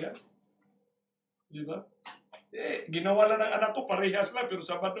 Totoo ba yan? Di ba? Ginawa lang ng anak ko, parehas lang, pero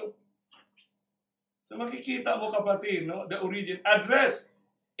Sabado. So makikita mo kapatid, no? The origin. Address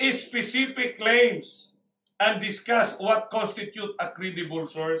specific claims and discuss what constitute a credible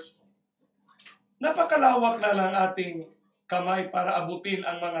source. Napakalawak na ng ating kamay para abutin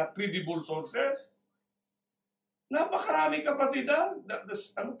ang mga credible sources. Napakarami kapatid.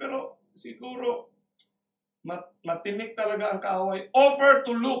 Pero siguro matinik talaga ang kaaway. Offer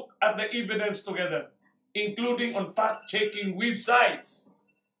to look at the evidence together, including on fact-checking websites.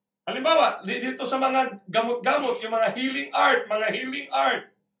 Halimbawa, dito sa mga gamot-gamot, yung mga healing art.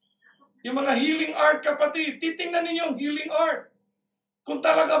 Yung mga healing art, kapatid, titingnan ninyo yung healing art. Kung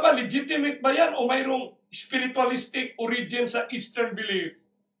talaga ba, legitimate ba yan o mayroong spiritualistic origin sa Eastern belief?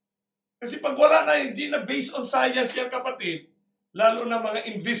 Kasi pag wala na, hindi na based on science yan, kapatid, lalo na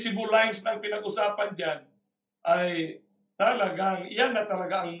mga invisible lines na pinag-usapan dyan, ay talagang, yan na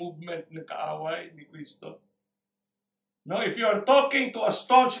talaga ang movement ng kaaway ni Kristo. No, if you are talking to a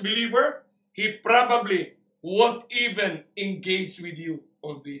staunch believer, he probably won't even engage with you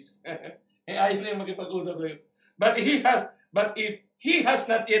on this. Ayaw na yung makipag-usap na yun. But if he has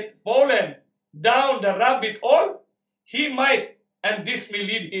not yet fallen down the rabbit hole, he might, and this may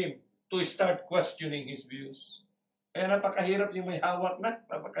lead him to start questioning his views. Kaya napakahirap yung may hawak na.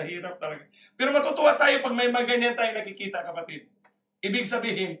 Napakahirap talaga. Pero matutuwa tayo pag may mga ganyan tayo nakikita, kapatid. Ibig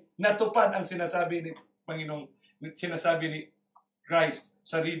sabihin, natupad ang sinasabi ni Panginoong, sinasabi ni Christ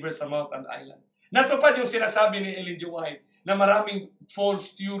sa river sa Mountain Island. Natupad yung sinasabi ni Ellen G. White na maraming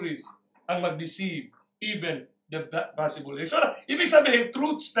false theories ang mag-deceive even the possible. So, ibig sabihin,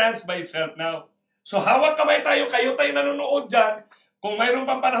 truth stands by itself now. So, hawak kamay tayo, kayo tayo nanonood dyan. Kung mayroon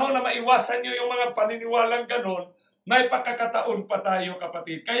pang panahon na maiwasan nyo yung mga paniniwalang ganon, may pagkakataon pa tayo,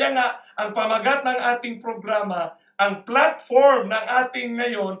 kapatid. Kaya nga, ang pamagat ng ating programa, ang platform ng ating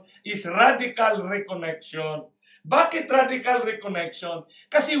ngayon is Radical Reconnection. Bakit Radical Reconnection?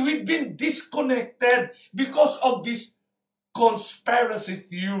 Kasi we've been disconnected because of these conspiracy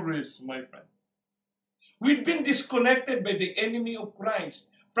theories, my friend. We've been disconnected by the enemy of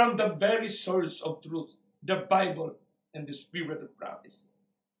Christ from the very source of truth, the Bible. and the spirit of prophecy.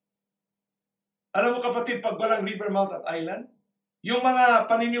 Alam mo kapatid, pag walang river, mount at island, yung mga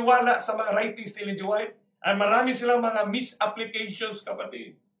paniniwala sa mga writings ni Ellen G. White, ay marami silang mga misapplications,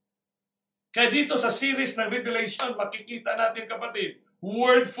 kapatid. Kaya dito sa series ng Revelation, makikita natin, kapatid,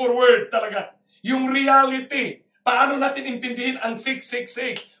 word for word talaga, yung reality. Paano natin intindihin ang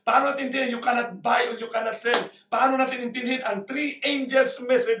 666? Paano natin intindihin you cannot buy or you cannot sell? Paano natin intindihin ang 3 angels'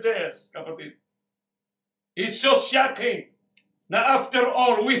 messages, kapatid? It's so shocking na after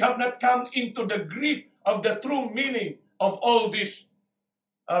all, we have not come into the grip of the true meaning of all this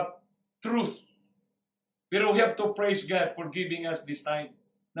truth. Pero we have to praise God for giving us this time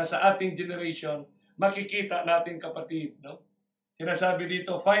na sa ating generation, makikita natin, kapatid, no? Sinasabi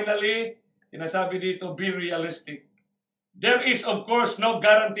dito, finally, sinasabi dito, be realistic. There is, of course, no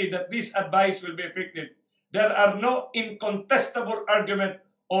guarantee that this advice will be effective. There are no incontestable argument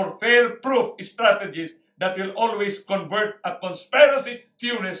or fail-proof strategies that will always convert a conspiracy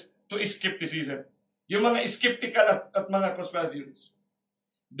theorist to skepticism. Yung mga skeptical at mga conspiracy theorists.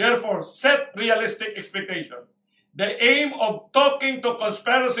 Therefore, set realistic expectation. The aim of talking to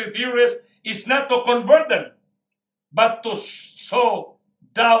conspiracy theorists is not to convert them, but to sow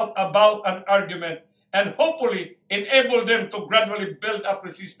doubt about an argument and hopefully enable them to gradually build up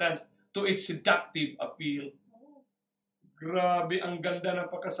resistance to its seductive appeal. Grabe, ang ganda ng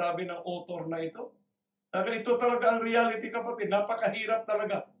pagkasabi ng author na ito. Ito talaga ang reality, kapatid. Napakahirap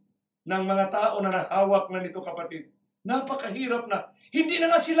talaga ng mga tao na nahawak na nito, kapatid. Napakahirap na. Hindi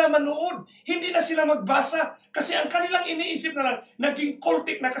na nga sila manood. Hindi na sila magbasa. Kasi ang kanilang iniisip na lang, naging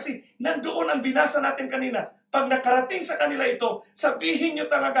cultic na kasi nandoon ang binasa natin kanina. Pag nakarating sa kanila ito, sabihin nyo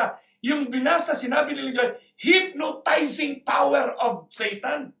talaga, yung binasa, sinabi nila, hypnotizing power of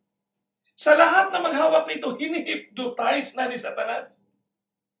Satan. Sa lahat na maghawak nito, hini-hypnotize na ni Satanas.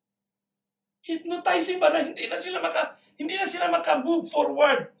 Hypnotizing ba na hindi na sila maka-move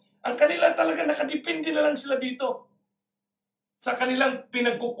forward. Ang kanila talaga nakadepende na lang sila dito sa kanilang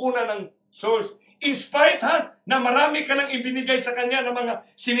pinagkukunan ng source. In spite na marami ka nang ibinigay sa kanya ng mga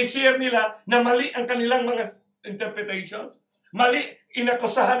sinishare nila na mali ang kanilang mga interpretations. Mali,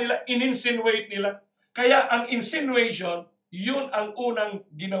 inakusahan nila, in-insinuate nila. Kaya ang insinuation, yun ang unang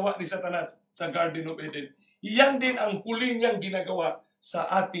ginawa ni Satanas sa Garden of Eden. Yan din ang huling niyang ginagawa sa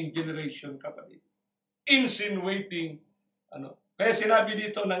ating generation, kapatid. Insinuating. Kaya sinabi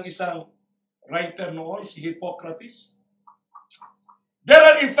dito ng isang writer noon, si Hippocrates, there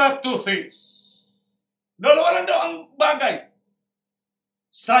are in fact 2 things. Dalawa lang daw ang bagay.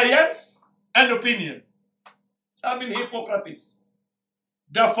 Science and opinion. Sabi ni Hippocrates.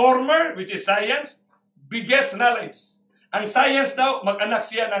 The former, which is science, begets knowledge. Ang science daw, mag-anak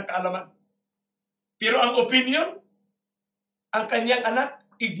siya ng kaalaman. Pero ang opinion, ang kanyang anak,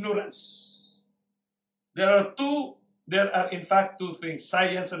 ignorance. There are in fact 2 things,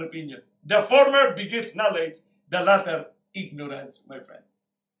 science and opinion. The former begets knowledge, the latter ignorance, my friend.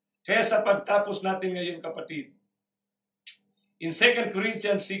 Kaya sa pagtapos natin ngayon, kapatid, in 2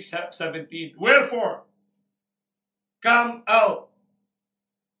 Corinthians 6:17, wherefore, come out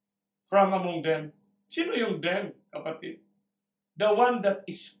from among them. Sino yung them, kapatid? The one that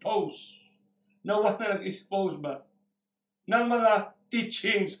exposed. The one na nag-expose ba? Ng mga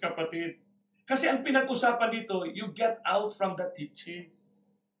teachings, kapatid. Kasi ang pinag-usapan dito, you get out from the teachings.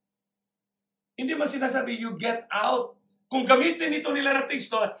 Hindi man sinasabi, you get out. Kung gamitin ito nila na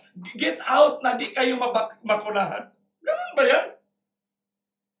teksto, get out na di kayo makunahan. Ganun ba yan?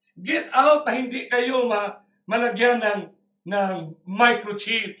 Get out na hindi kayo malagyan ng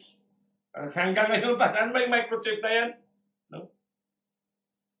microchips. Hanggang ngayon pa, saan ba yung microchip na yan? No?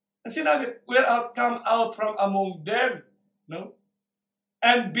 Ang sinabi, come out from among them. No?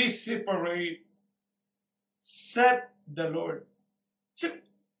 And be separate. Said the Lord.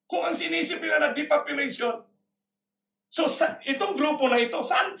 Kung ang sinisip nila na depopulation, so itong grupo na ito,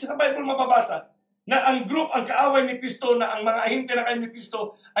 saan sa Bible mababasa? Na ang group, ang kaaway ni Kristo, na ang mga ahinte na kayo ni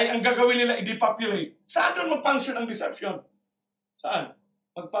Kristo, ay ang gagawin nila i-depopulate. Saan doon mag-function ang deception? Saan?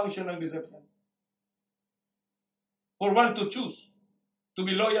 Mag-function ang deception. For one to choose to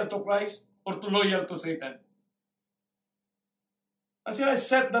be loyal to Christ or to loyal to Satan. Ang sila,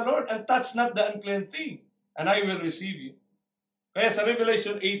 set the Lord and touch not the unclean thing, and I will receive you. Kaya sa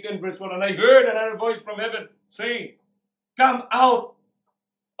Revelation 18 verse 4, and I heard another voice from heaven saying, come out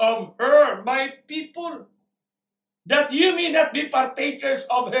of her, my people, that you may not be partakers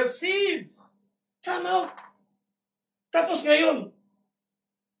of her sins. Come out. Tapos ngayon,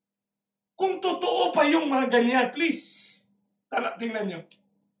 kung totoo pa yung mga ganyan, please, tingnan nyo.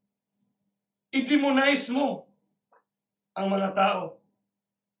 I-demonize mo ang mga tao.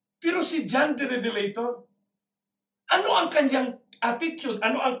 Pero si John the Revelator, Ano ang kanyang attitude?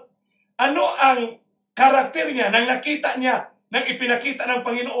 Ano ang karakter niya nang nakita niya, nang ipinakita ng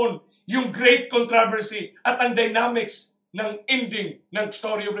Panginoon yung great controversy at ang dynamics ng ending ng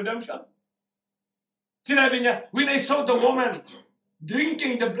story of redemption? Sinabi niya, when I saw the woman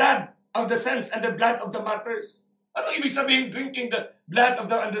drinking the blood of the saints and the blood of the martyrs. Ano ibig sabihin drinking the blood of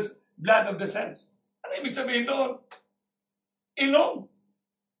the saints? Ano ibig sabihin doon? Inom.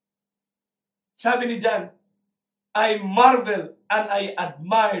 Sabi ni John, I marvel and I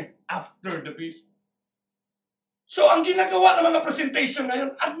admired after the feast. So, ang ginagawa ng mga presentation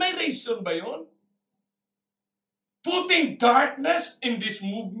ngayon, admiration ba yun? Putting darkness in this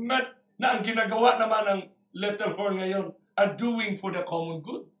movement na ang ginagawa naman ng Little Horn ngayon are doing for the common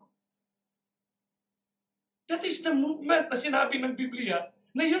good. That is the movement na sinabi ng Biblia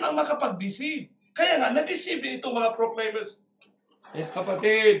na yun ang makapag-deceive. Kaya nga, na-deceive din itong mga proclaimers.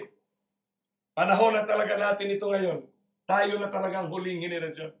 Kapatid, panahon na talaga natin ito ngayon. Tayo na talagang huling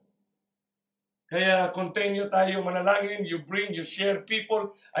henerasyon. Kaya continue tayo manalangin, you bring, you share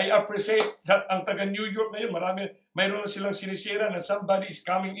people. I appreciate ang taga New York ngayon, mayroon na silang sinisira na somebody is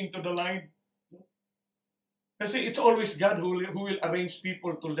coming into the line. Kasi it's always God who will arrange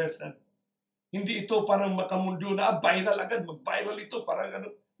people to listen. Hindi ito parang makamundo na viral agad, mag-viral ito. Parang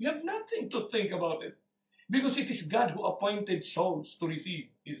ano. You have nothing to think about it. Because it is God who appointed souls to receive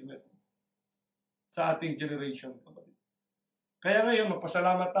His message. Sa ating generation, kapatid. Kaya ngayon,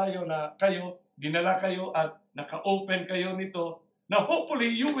 magpasalamat tayo na dinala kayo at naka-open kayo nito na hopefully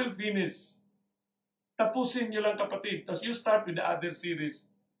you will finish. Tapusin nyo lang, kapatid. Tapos you start with the other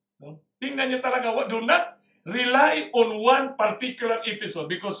series. No? Tingnan nyo talaga. Do not rely on one particular episode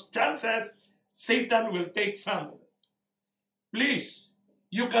because chances Satan will take some. Please,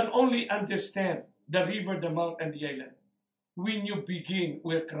 you can only understand the river, the mount, and the island when you begin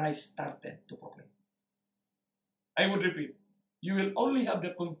where Christ started to proclaim. I would repeat, you will only have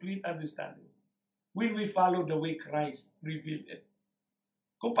the complete understanding when we follow the way Christ revealed it.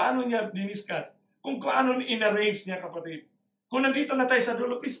 Kung paano niya diniscuss, kung paano in-arrange niya, kapatid. Kung nandito na tayo sa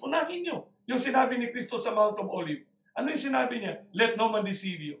dulo, please, unahin niyo yung sinabi ni Kristo sa Mount of Olives. Ano yung sinabi niya? Let no man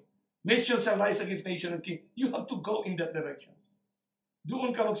deceive you. Nation shall rise against nation and king. You have to go in that direction.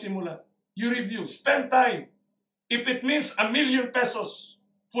 Doon ka magsimula. You review. Spend time. If it means ₱1,000,000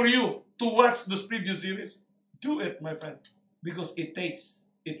 for you to watch those previous series, do it, my friend. Because it takes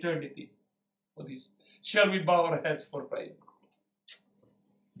eternity for this. Shall we bow our heads for prayer?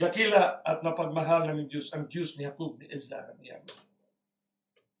 Dakila at mapagmahal ng Diyos, ang Diyos ni Jacob, ni Israel, ni Jacob.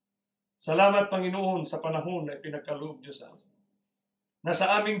 Salamat, Panginoon, sa panahon na ipinagkaloob Diyos sa amin. Na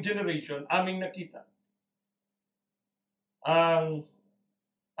sa aming generation, aming nakita ang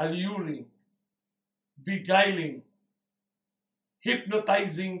alluring, beguiling,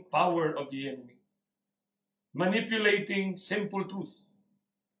 hypnotizing power of the enemy. Manipulating simple truth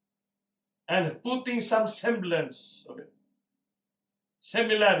and putting some semblance of it.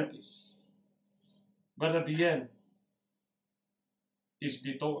 Similarities. But at the end, is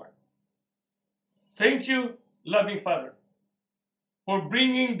detoured. Thank you, loving Father, for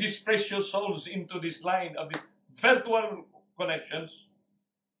bringing these precious souls into this line of the virtual connections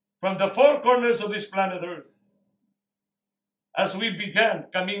from the four corners of this planet Earth. As we began,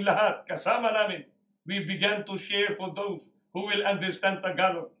 kaming lahat, kasama namin, we began to share for those who will understand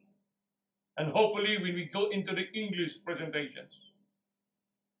Tagalog. And hopefully, when we go into the English presentations,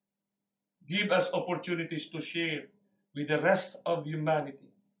 give us opportunities to share with the rest of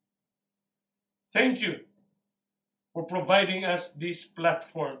humanity. Thank you for providing us this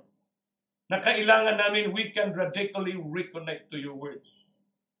platform na kailangan namin we can radically reconnect to your words.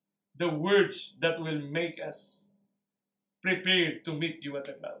 The words that will make us prepared to meet you at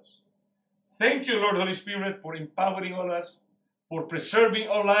the clouds. Thank you, Lord Holy Spirit, for empowering all us, for preserving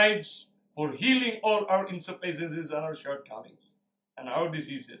our lives, for healing all our insufficiencies and our shortcomings and our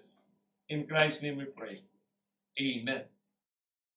diseases. In Christ's name we pray. Amen.